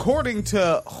 According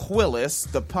to Willis,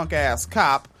 the punk-ass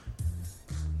cop...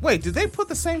 Wait, did they put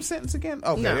the same sentence again?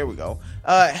 Okay, no. There we go.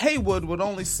 Haywood would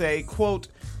only say, quote,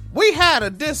 we had a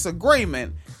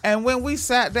disagreement, and when we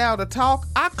sat down to talk,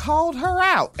 I called her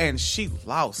out, and she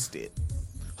lost it.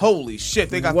 Holy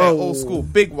shit, they got that old school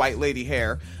big white lady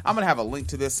hair. I'm going to have a link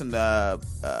to this in the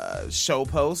show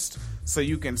post so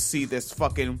you can see this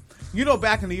fucking... You know,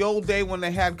 back in the old day when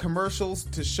they had commercials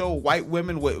to show white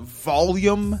women with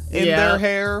volume in their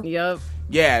hair? Yep.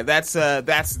 Yeah, that's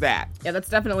that. Yeah, that's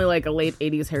definitely like a late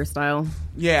 80s hairstyle.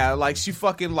 Yeah, like she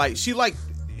fucking like... She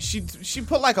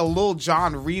put like a Lil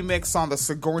Jon remix on the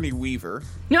Sigourney Weaver.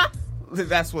 Yeah.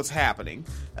 That's what's happening.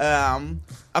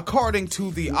 According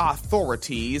to the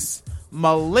authorities,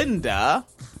 Melinda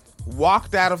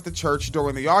walked out of the church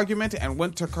during the argument and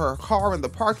went to her car in the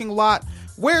parking lot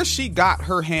where she got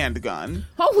her handgun.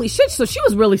 Holy shit, so she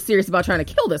was really serious about trying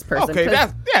to kill this person. Okay,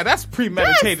 that's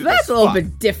premeditated. That's a little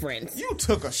bit different. You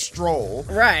took a stroll.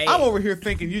 Right. I'm over here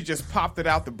thinking you just popped it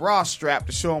out the bra strap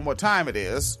to show him what time it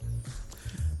is.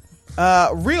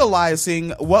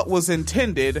 Realizing what was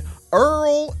intended,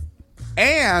 Earl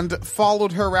and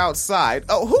followed her outside.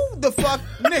 Oh, who the fuck,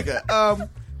 nigga?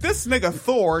 This nigga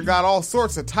Thor got all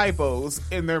sorts of typos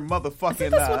in their motherfucking...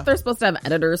 Isn't this what they're supposed to have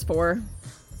editors for?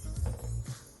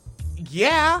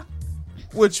 Yeah,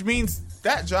 which means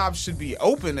that job should be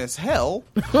open as hell.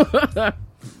 Could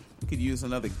use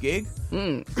another gig.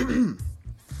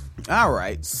 All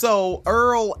right, so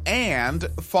Earl and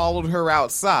followed her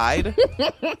outside.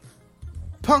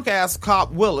 Punk-ass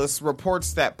cop Willis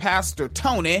reports that Pastor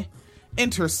Tony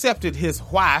intercepted his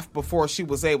wife before she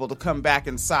was able to come back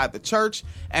inside the church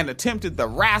and attempted to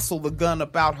wrestle the gun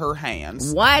about her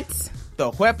hands. What?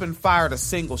 The weapon fired a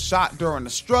single shot during the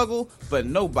struggle, but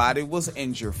nobody was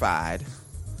injured.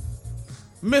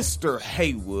 Mr.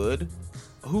 Haywood,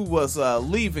 who was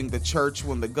leaving the church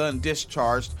when the gun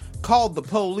discharged, called the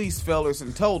police fellers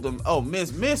and told them,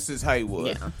 Mrs.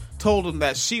 Haywood, told them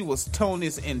that she was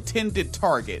Tony's intended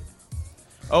target.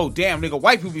 Oh, damn, nigga,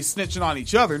 white people be snitching on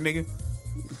each other, nigga.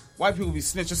 White people be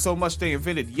snitching so much they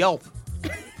invented Yelp,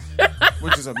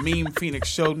 which is a meme Phoenix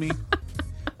showed me.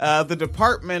 The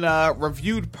department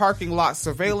reviewed parking lot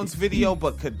surveillance video,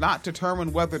 but could not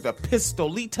determine whether the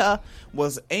pistolita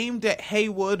was aimed at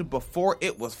Haywood before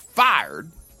it was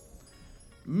fired.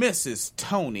 Mrs.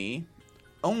 Tony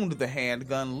owned the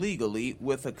handgun legally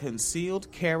with a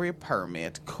concealed carry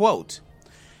permit. Quote,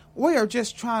 "We are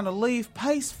just trying to leave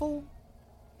peaceful.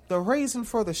 The reason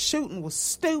for the shooting was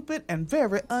stupid and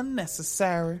very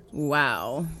unnecessary."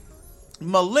 Wow.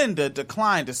 Melinda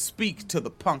declined to speak to the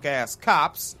punk-ass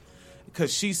cops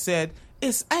because she said,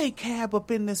 "It's a cab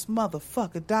up in this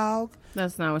motherfucker, dog."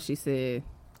 That's not what she said.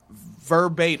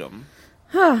 Verbatim.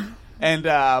 And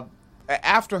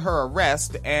after her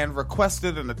arrest, and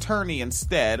requested an attorney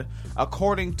instead,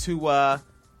 according to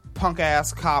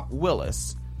punk-ass cop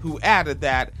Willis, who added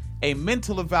that a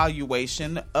mental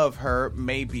evaluation of her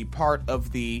may be part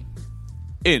of the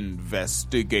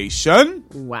investigation.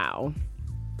 Wow.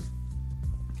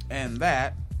 And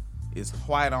that is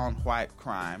white on white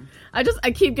crime.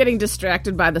 I keep getting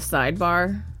distracted by the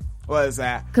sidebar. What is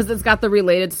that? Because it's got the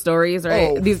related stories,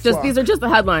 right? Oh, these are just the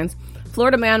headlines.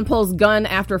 Florida man pulls gun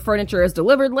after furniture is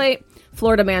delivered late.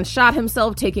 Florida man shot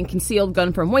himself taking concealed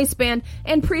gun from waistband.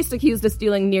 And priest accused of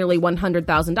stealing nearly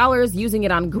 $100,000 using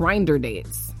it on Grindr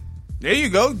dates. There you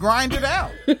go. Grind it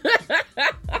out.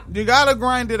 You gotta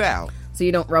grind it out. So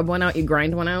you don't rub one out, you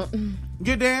grind one out?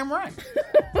 You're damn right.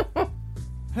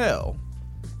 Hell.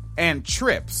 And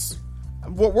trips.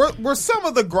 Were some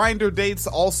of the Grindr dates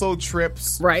also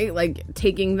trips? Right? Like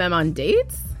taking them on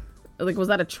dates? Like, was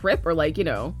that a trip or like,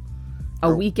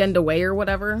 a weekend away or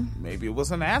whatever? Maybe it was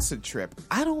an acid trip.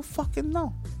 I don't fucking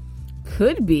know.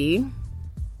 Could be.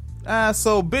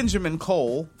 So Benjamin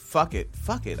Cole, fuck it.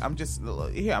 I'm just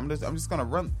gonna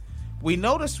run. We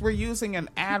noticed we're using an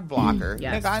ad blocker.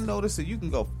 Yes. Nigga, I noticed that you can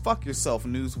go fuck yourself,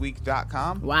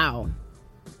 newsweek.com. Wow.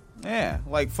 Yeah,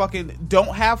 like fucking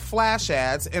don't have flash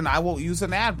ads and I won't use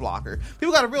an ad blocker.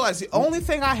 People gotta realize the only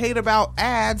thing I hate about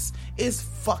ads is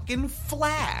fucking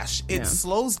Flash. It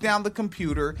slows down the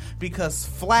computer because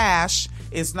Flash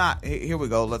is not, here we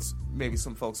go, maybe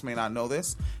some folks may not know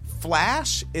this.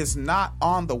 Flash is not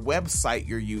on the website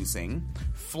you're using.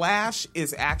 Flash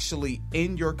is actually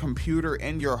in your computer,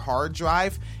 in your hard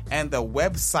drive, and the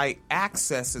website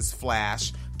accesses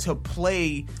Flash to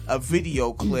play a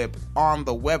video clip on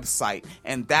the website.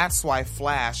 And that's why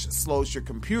Flash slows your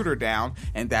computer down,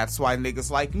 and that's why niggas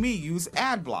like me use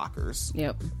ad blockers.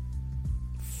 Yep.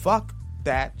 Fuck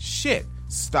that shit.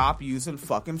 Stop using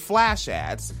fucking Flash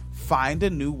ads. Find a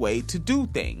new way to do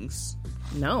things.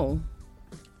 No.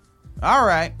 All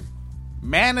right.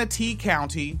 Manatee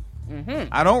County. Mm-hmm.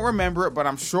 I don't remember it, but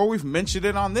I'm sure we've mentioned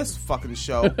it on this fucking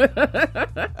show.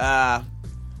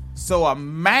 So a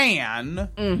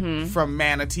man from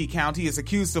Manatee County is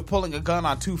accused of pulling a gun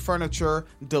on two furniture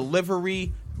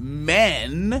delivery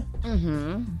men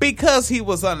because he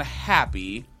was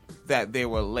unhappy that they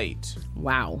were late.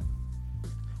 Wow.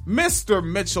 Mr.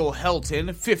 Mitchell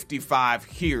Helton,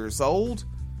 55 years old.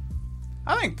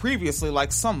 I think previously,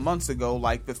 like some months ago,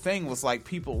 like the thing was like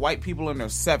white people in their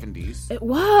 70s. It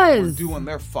was. Were doing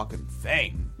their fucking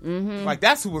thing. Mm-hmm. Like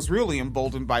that's who was really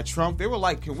emboldened by Trump. They were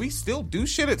like, can we still do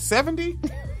shit at 70?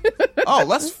 Oh,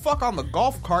 let's fuck on the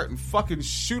golf cart and fucking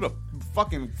shoot a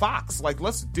fucking fox. Like,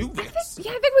 let's do this. I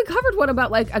think we covered one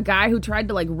about like a guy who tried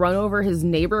to like run over his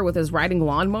neighbor with his riding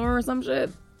lawnmower or some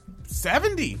shit.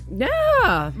 70.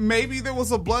 Yeah. Maybe there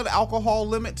was a blood alcohol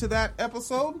limit to that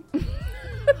episode.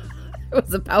 It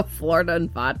was about Florida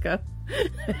and vodka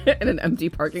in an empty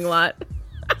parking lot.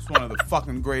 It's one of the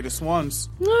fucking greatest ones.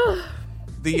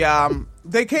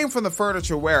 They came from the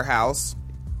furniture warehouse,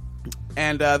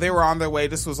 and they were on their way.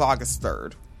 This was August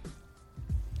 3rd.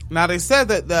 Now, they said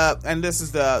that and this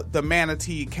is the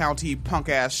Manatee County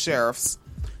punk-ass sheriffs,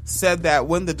 said that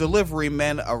when the delivery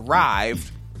men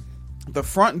arrived, the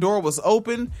front door was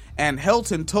open, and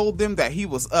Helton told them that he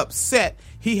was upset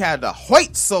he had to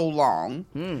wait so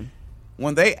long.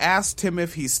 When they asked him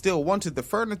if he still wanted the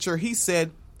furniture, he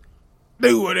said,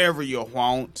 "Do whatever you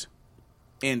want,"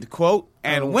 end quote,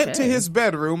 and went to his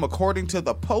bedroom, according to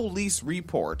the police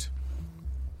report.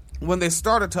 When they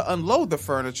started to unload the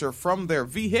furniture from their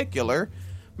vehicular,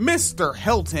 Mr.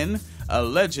 Helton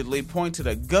allegedly pointed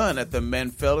a gun at the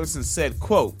menfellers and said,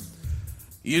 quote,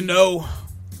 "You know,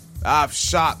 I've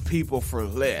shot people for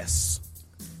less,"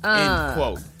 end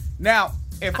quote. Now,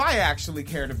 if I actually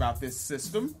cared about this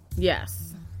system,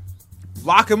 yes,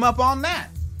 lock him up on that.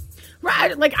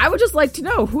 Right, like I would just like to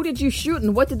know, who did you shoot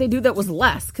and what did they do that was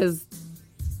less? Because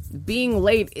being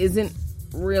late isn't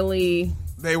really...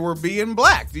 They were being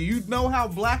black. Do you know how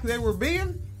black they were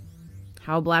being?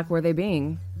 How black were they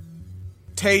being?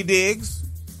 Tay Diggs.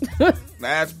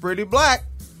 That's pretty black.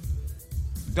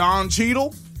 Don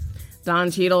Cheadle. Don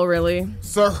Cheadle, really?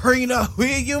 Serena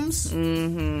Williams.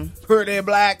 Mm-hmm. Pretty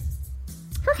black.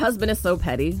 Her husband is so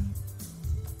petty.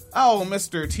 Oh,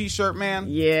 Mr. T-shirt man?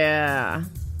 Yeah.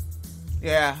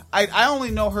 Yeah. I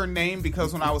only know her name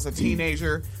because when I was a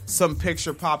teenager, some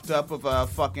picture popped up of a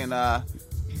fucking,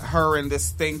 her in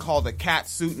this thing called a cat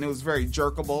suit, and it was very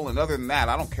jerkable. And other than that,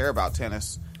 I don't care about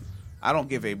tennis. I don't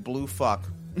give a blue fuck.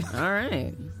 All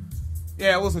right.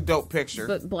 Yeah, it was a dope picture.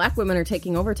 But black women are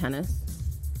taking over tennis.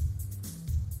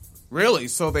 Really?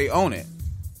 So they own it?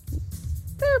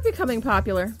 They're becoming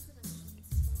popular.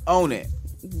 Own it.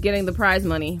 Getting the prize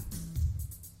money.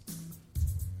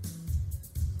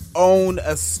 Own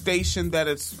a station that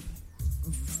it's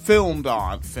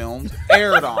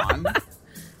aired on.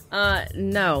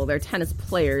 No, they're tennis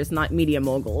players, not media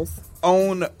moguls.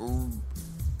 Own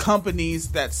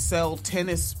companies that sell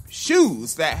tennis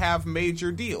shoes that have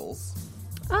major deals.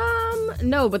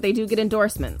 No, but they do get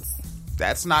endorsements.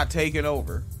 That's not taking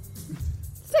over.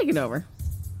 It's taking over.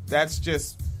 That's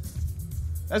just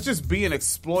being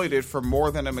exploited for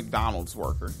more than a McDonald's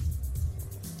worker.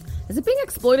 Is it being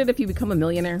exploited if you become a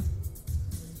millionaire?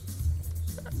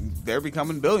 They're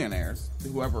becoming billionaires.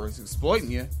 Whoever is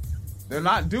exploiting you, they're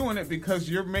not doing it because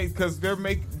you're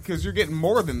getting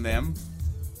more than them.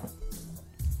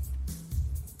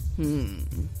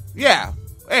 Yeah.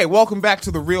 Hey, welcome back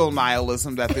to the real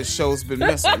nihilism that this show's been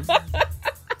missing.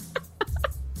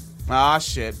 Ah,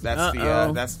 shit.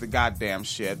 That's the goddamn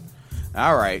shit.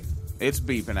 All right. It's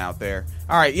beeping out there.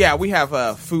 All right, yeah, we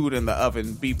have food in the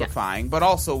oven beepifying, but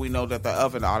also we know that the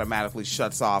oven automatically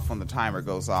shuts off when the timer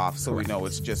goes off, so we know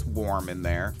it's just warm in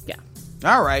there. Yeah.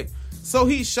 All right. So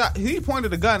he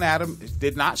pointed a gun at him,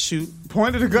 did not shoot,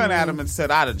 pointed a gun at him and said,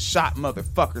 "I done shot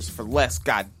motherfuckers for less,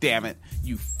 god damn it,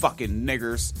 you fucking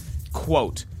niggers."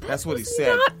 Quote. That's what he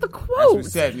said. Not the quote. That's what he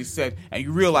said. And he said, and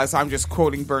you realize I'm just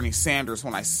quoting Bernie Sanders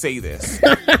when I say this.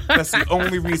 That's the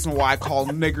only reason why I call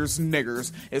niggers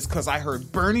niggers, is because I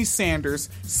heard Bernie Sanders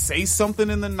say something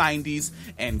in the 90s,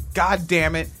 and god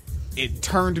damn it, it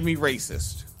turned me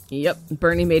racist. Yep,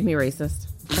 Bernie made me racist.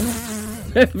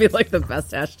 It'd be like the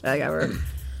best hashtag ever.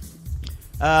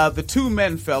 The two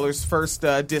menfellers first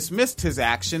dismissed his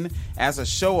action as a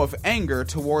show of anger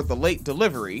toward the late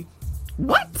delivery.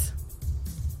 What?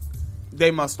 They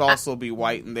must also be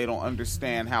white, and they don't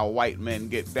understand how white men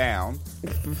get down.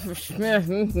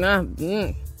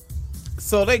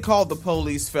 So they called the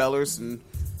police fellers and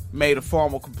made a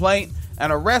formal complaint.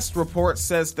 An arrest report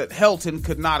says that Helton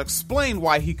could not explain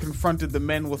why he confronted the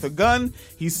men with a gun.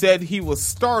 He said he was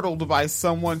startled by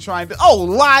someone trying to... Oh,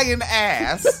 lying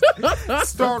ass!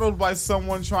 Startled by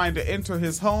someone trying to enter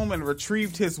his home and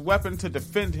retrieved his weapon to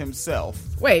defend himself.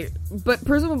 Wait, but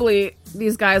presumably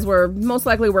these guys were most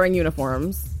likely wearing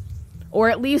uniforms. Or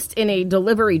at least in a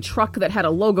delivery truck that had a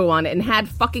logo on it and had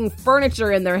fucking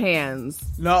furniture in their hands.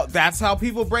 No, that's how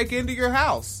people break into your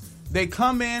house. They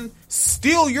come in,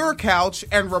 steal your couch,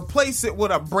 and replace it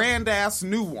with a brand-ass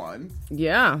new one.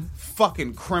 Yeah.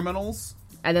 Fucking criminals.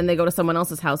 And then they go to someone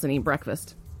else's house and eat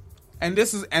breakfast. And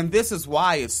this is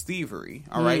why it's thievery,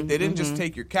 all right? They didn't just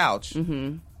take your couch.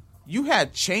 You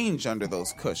had change under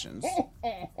those cushions.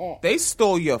 They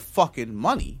stole your fucking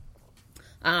money.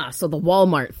 Ah, so the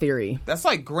Walmart theory. That's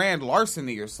like grand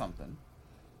larceny or something.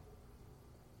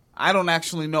 I don't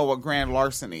actually know what grand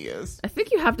larceny is. I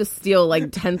think you have to steal like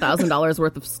 $10,000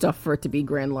 worth of stuff for it to be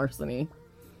grand larceny.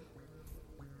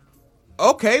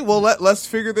 Okay, well let's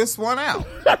figure this one out.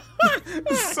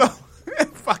 So,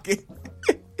 fucking,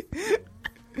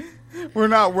 we're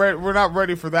not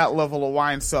ready for that level of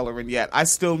wine cellaring yet. I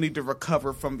still need to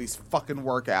recover from these fucking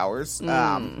work hours.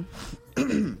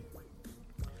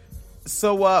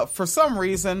 So, for some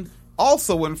reason,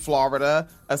 also in Florida,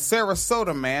 a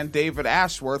Sarasota man, David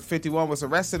Ashworth, 51, was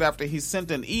arrested after he sent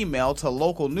an email to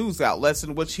local news outlets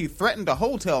in which he threatened a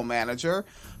hotel manager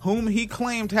whom he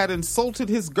claimed had insulted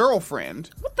his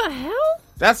girlfriend. What the hell?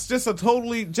 That's just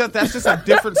a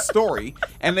different story,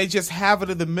 and they just have it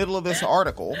in the middle of this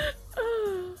article.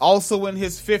 Also in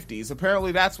his 50s.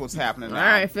 Apparently that's what's happening now.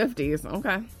 All right, 50s.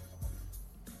 Okay.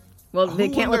 Well, they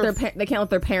can't let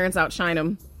their parents outshine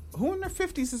them. Who in their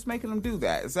 50s is making them do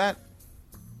that?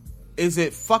 Is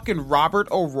it fucking Robert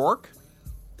O'Rourke?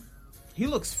 He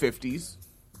looks 50s.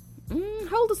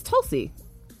 How old is Tulsi?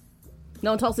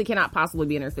 No, Tulsi cannot possibly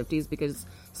be in her 50s because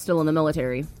still in the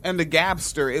military. And the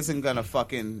Gabster isn't gonna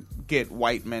fucking get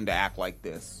white men to act like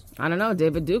this. I don't know.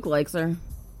 David Duke likes her.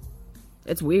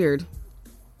 It's weird.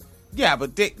 Yeah,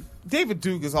 but David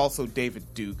Duke is also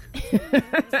David Duke.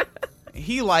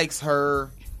 He likes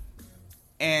her.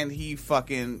 And he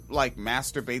fucking, like,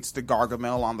 masturbates to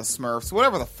Gargamel on the Smurfs.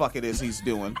 Whatever the fuck it is he's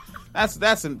doing.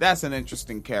 That's an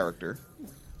interesting character.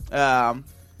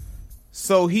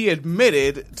 So he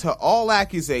admitted to all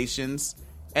accusations.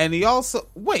 And he also...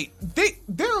 Wait,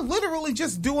 they're literally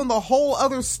just doing the whole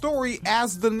other story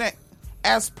as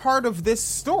part of this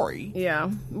story. Yeah.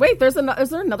 Wait, is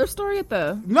there another story at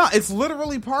the... No, it's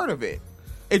literally part of it.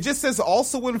 It just says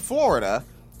also in Florida...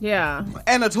 Yeah.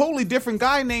 And a totally different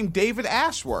guy named David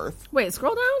Ashworth. Wait,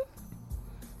 scroll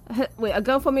down. Wait, a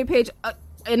GoFundMe page.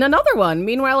 In another one.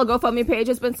 Meanwhile, a GoFundMe page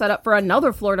has been set up for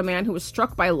another Florida man who was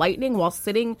struck by lightning while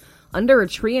sitting under a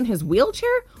tree in his wheelchair.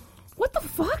 What the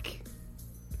fuck?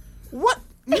 What?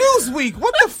 Newsweek,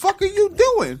 what the fuck are you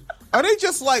doing? Are they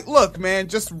just like, look, man,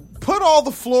 just put all the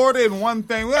Florida in one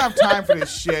thing. We don't have time for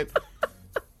this shit.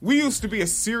 We used to be a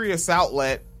serious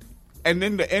outlet. And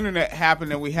then the internet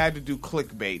happened and we had to do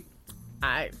clickbait.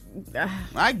 I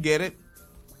get it.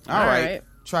 All right.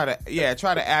 Try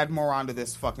to add more onto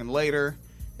this fucking later.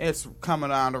 It's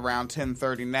coming on around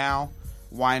 10:30 now.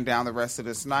 Wind down the rest of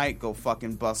this night. Go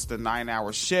fucking bust a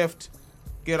 9-hour shift.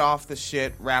 Get off the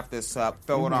shit. Wrap this up.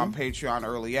 Throw it on Patreon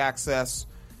early access.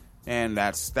 And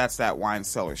that's that wine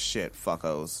cellar shit,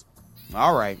 fuckos.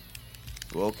 All right.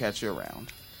 We'll catch you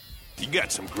around. You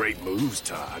got some great moves,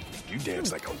 Todd. You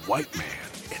dance like a white man,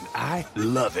 and I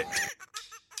love it.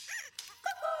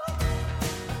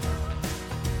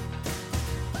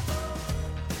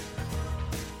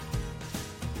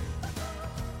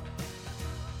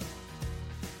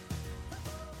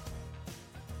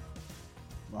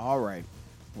 All right.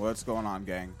 What's going on,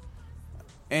 gang?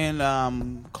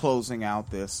 And closing out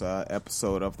this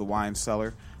episode of The Wine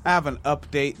Cellar, I have an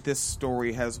update. This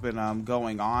story has been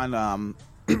going on.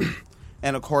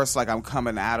 And of course, like, I'm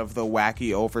coming out of the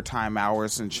wacky overtime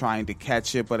hours and trying to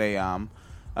catch it, but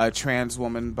a trans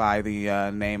woman by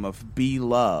the name of B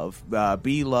Love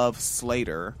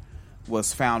Slater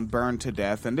was found burned to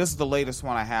death. And this is the latest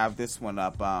one I have. This one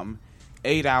up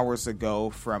 8 hours ago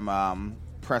from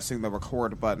pressing the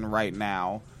record button right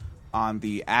now on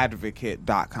the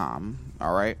advocate.com.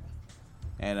 All right.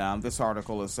 And this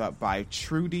article is up by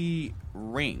Trudy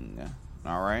Ring.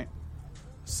 All right.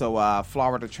 So,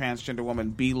 Florida transgender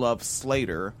woman B. Love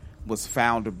Slater was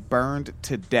found burned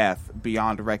to death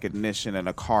beyond recognition in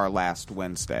a car last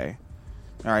Wednesday.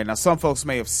 All right, now some folks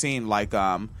may have seen, like,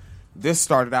 this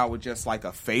started out with just, like,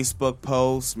 a Facebook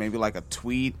post, maybe, like, a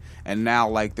tweet, and now,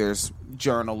 like, there's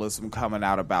journalism coming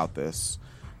out about this.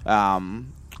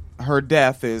 Her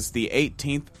death is the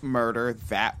 18th murder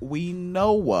that we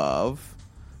know of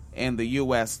in the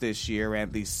U.S. this year,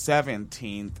 and the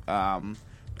 17th,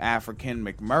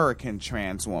 African-American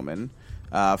trans woman.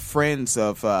 Friends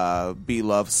of B.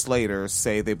 Love Slater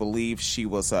say they believe she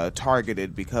was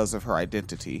targeted because of her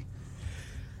identity.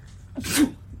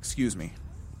 Excuse me.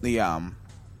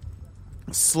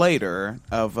 Slater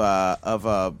of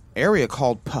a area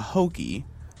called Pahokee.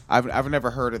 I've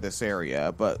never heard of this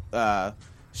area, but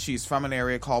she's from an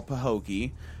area called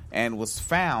Pahokee and was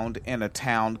found in a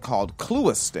town called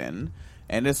Clewiston,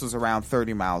 and this was around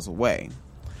 30 miles away.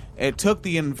 It took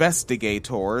the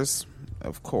investigators,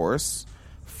 of course,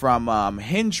 from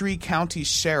Hendry County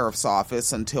Sheriff's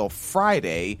Office until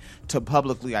Friday to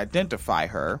publicly identify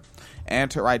her,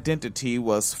 and her identity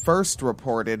was first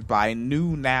reported by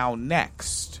New Now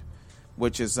Next,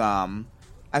 which is, to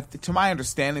my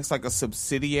understanding, it's like a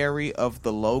subsidiary of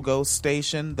the Logo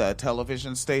station, the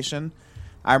television station.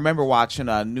 I remember watching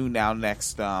New Now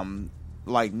Next,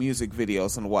 like music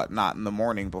videos and whatnot in the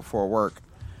morning before work.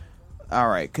 All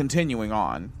right, continuing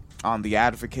on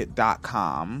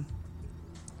theadvocate.com.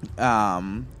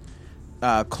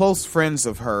 Close friends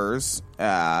of hers,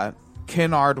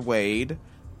 Kennard Wade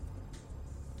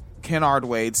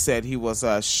said he was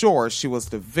sure she was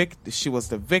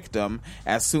the victim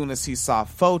as soon as he saw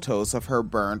photos of her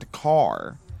burned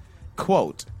car.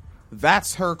 Quote,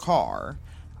 "That's her car.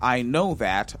 I know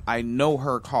that. I know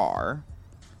her car."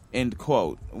 End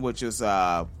quote, which is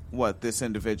what this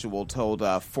individual told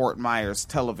Fort Myers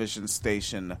television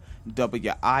station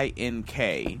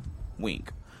WINK.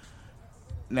 Wink.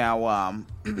 Now,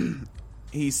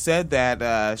 he said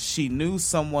that she knew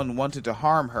someone wanted to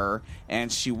harm her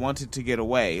and she wanted to get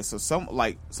away. So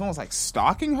someone's like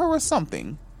stalking her or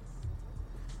something.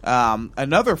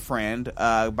 Another friend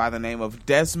by the name of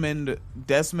Desmond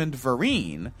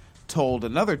Vereen told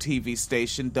another TV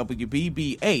station,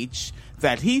 WBBH,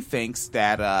 that he thinks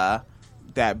that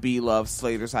that B. Love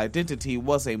Slater's identity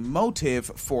was a motive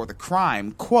for the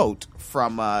crime. Quote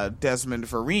from Desmond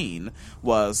Vereen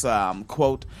was,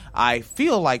 quote, "I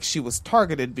feel like she was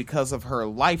targeted because of her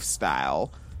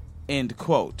lifestyle," end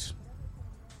quote.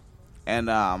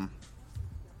 And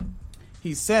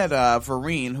he said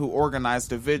Vereen, who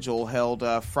organized a vigil held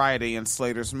Friday in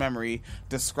Slater's memory,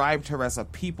 described her as a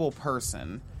people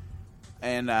person.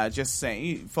 And just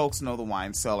saying, folks know the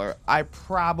wine cellar. I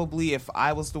probably, if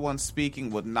I was the one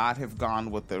speaking, would not have gone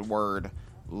with the word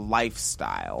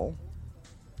lifestyle.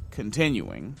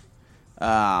 Continuing.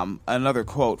 Another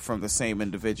quote from the same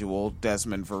individual,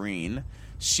 Desmond Vereen.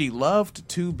 "She loved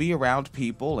to be around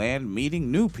people and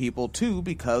meeting new people too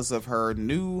because of her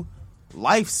new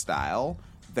lifestyle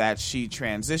that she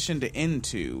transitioned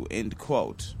into," end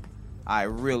quote. I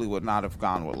really would not have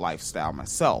gone with lifestyle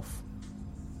myself.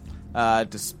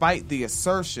 Despite the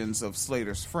assertions of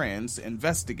Slater's friends,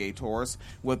 investigators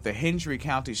with the Hendry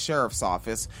County Sheriff's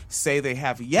Office say they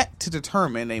have yet to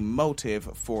determine a motive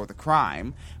for the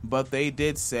crime, but they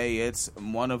did say it's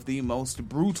one of the most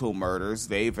brutal murders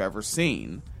they've ever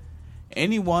seen.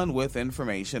 Anyone with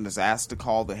information is asked to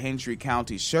call the Hendry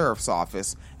County Sheriff's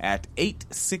Office at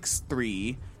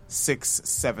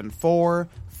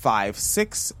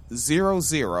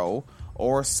 863-674-5600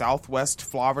 or Southwest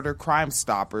Florida Crime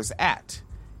Stoppers at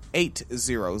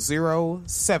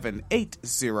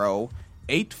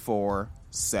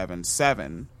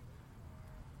 800-780-8477.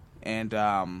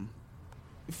 And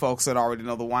folks that already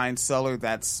know the wine cellar,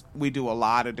 we do a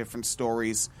lot of different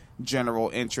stories,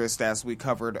 general interest, as we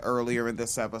covered earlier in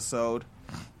this episode.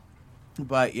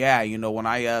 But yeah, when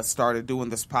I started doing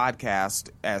this podcast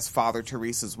as Father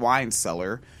Teresa's Wine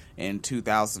Cellar in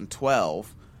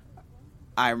 2012,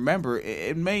 I remember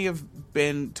it may have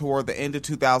been toward the end of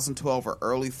 2012 or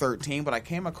early 13, but I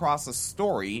came across a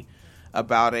story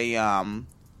about an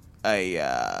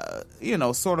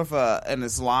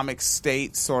Islamic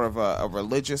state, sort of a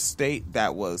religious state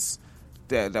that was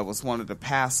wanted to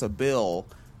pass a bill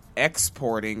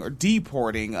exporting or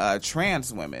deporting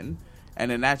trans women, and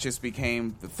then that just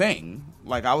became the thing.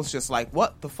 Like, I was just like,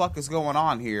 what the fuck is going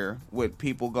on here with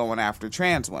people going after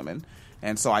trans women?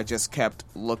 And so I just kept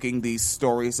looking these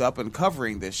stories up and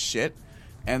covering this shit.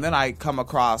 And then I come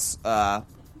across an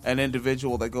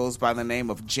individual that goes by the name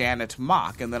of Janet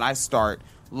Mock. And then I start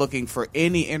looking for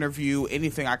any interview,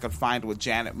 anything I could find with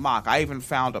Janet Mock. I even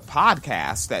found a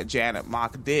podcast that Janet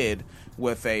Mock did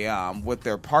with with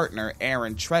their partner,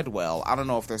 Aaron Treadwell. I don't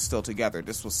know if they're still together.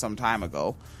 This was some time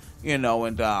ago. And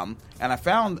I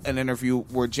found an interview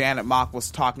where Janet Mock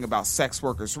was talking about sex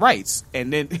workers' rights.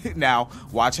 And then, now,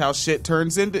 watch how shit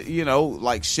turns into,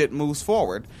 like shit moves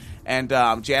forward. And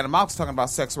Janet Mock's talking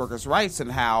about sex workers' rights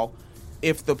and how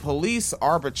if the police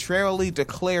arbitrarily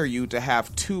declare you to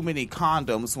have too many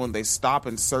condoms when they stop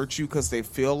and search you because they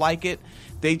feel like it,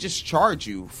 they just charge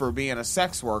you for being a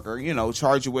sex worker,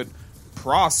 charge you with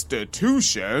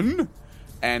prostitution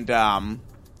and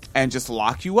just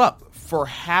lock you up for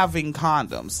having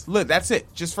condoms. Look, that's it,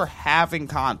 just for having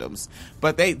condoms.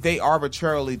 But they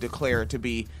arbitrarily declare it to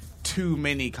be Too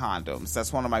Many Condoms.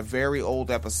 That's one of my very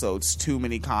old episodes, Too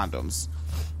Many Condoms.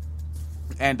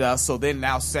 And so then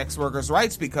now sex workers'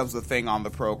 rights becomes the thing on the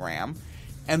program.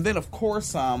 And then, of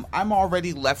course, I'm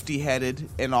already lefty-headed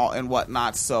and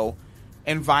whatnot, so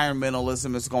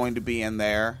environmentalism is going to be in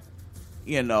there.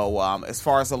 You know, as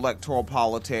far as electoral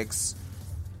politics,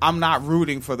 I'm not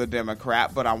rooting for the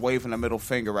Democrat, but I'm waving a middle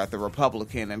finger at the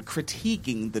Republican and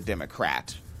critiquing the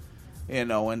Democrat. You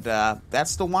know, and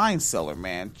that's the wine cellar,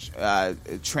 man.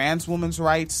 Trans women's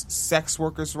rights, sex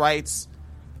workers' rights,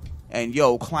 and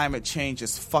climate change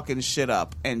is fucking shit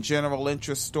up. And general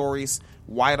interest stories,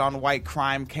 white-on-white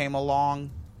crime came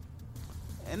along.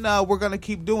 And we're going to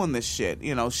keep doing this shit.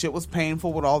 You know, shit was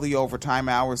painful with all the overtime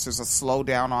hours. There's a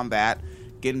slowdown on that.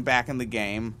 Getting back in the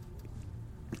game.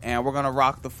 And we're going to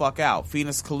rock the fuck out.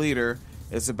 Phoenix Calida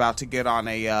is about to get on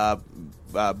a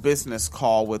business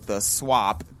call with the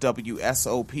SWOP,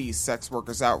 WSOP, Sex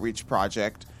Workers Outreach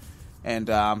Project, and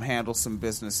handle some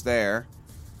business there.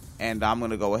 And I'm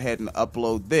going to go ahead and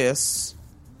upload this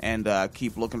and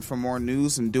keep looking for more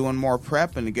news and doing more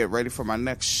prep and to get ready for my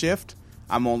next shift.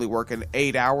 I'm only working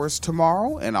 8 hours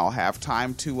tomorrow, and I'll have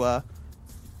time to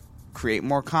create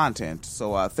more content.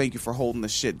 So thank you for holding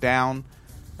this shit down.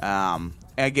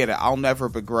 I get it. I'll never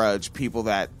begrudge people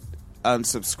that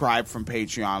unsubscribe from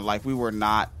Patreon. Like, we were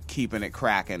not keeping it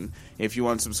cracking. If you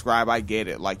unsubscribe, I get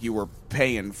it. Like, you were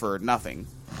paying for nothing.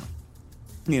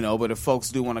 You know, but if folks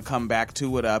do want to come back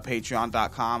to it,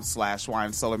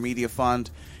 patreon.com/Wine Cellar Media Fund.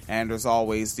 And there's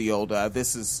always the old,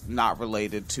 this is not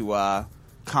related to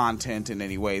content in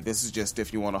any way. This is just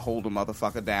if you want to hold a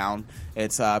motherfucker down.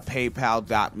 It's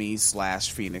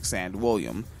paypal.me/Phoenix and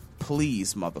William.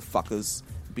 Please, motherfuckers,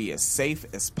 be as safe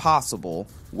as possible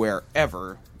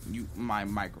wherever my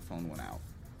microphone went out.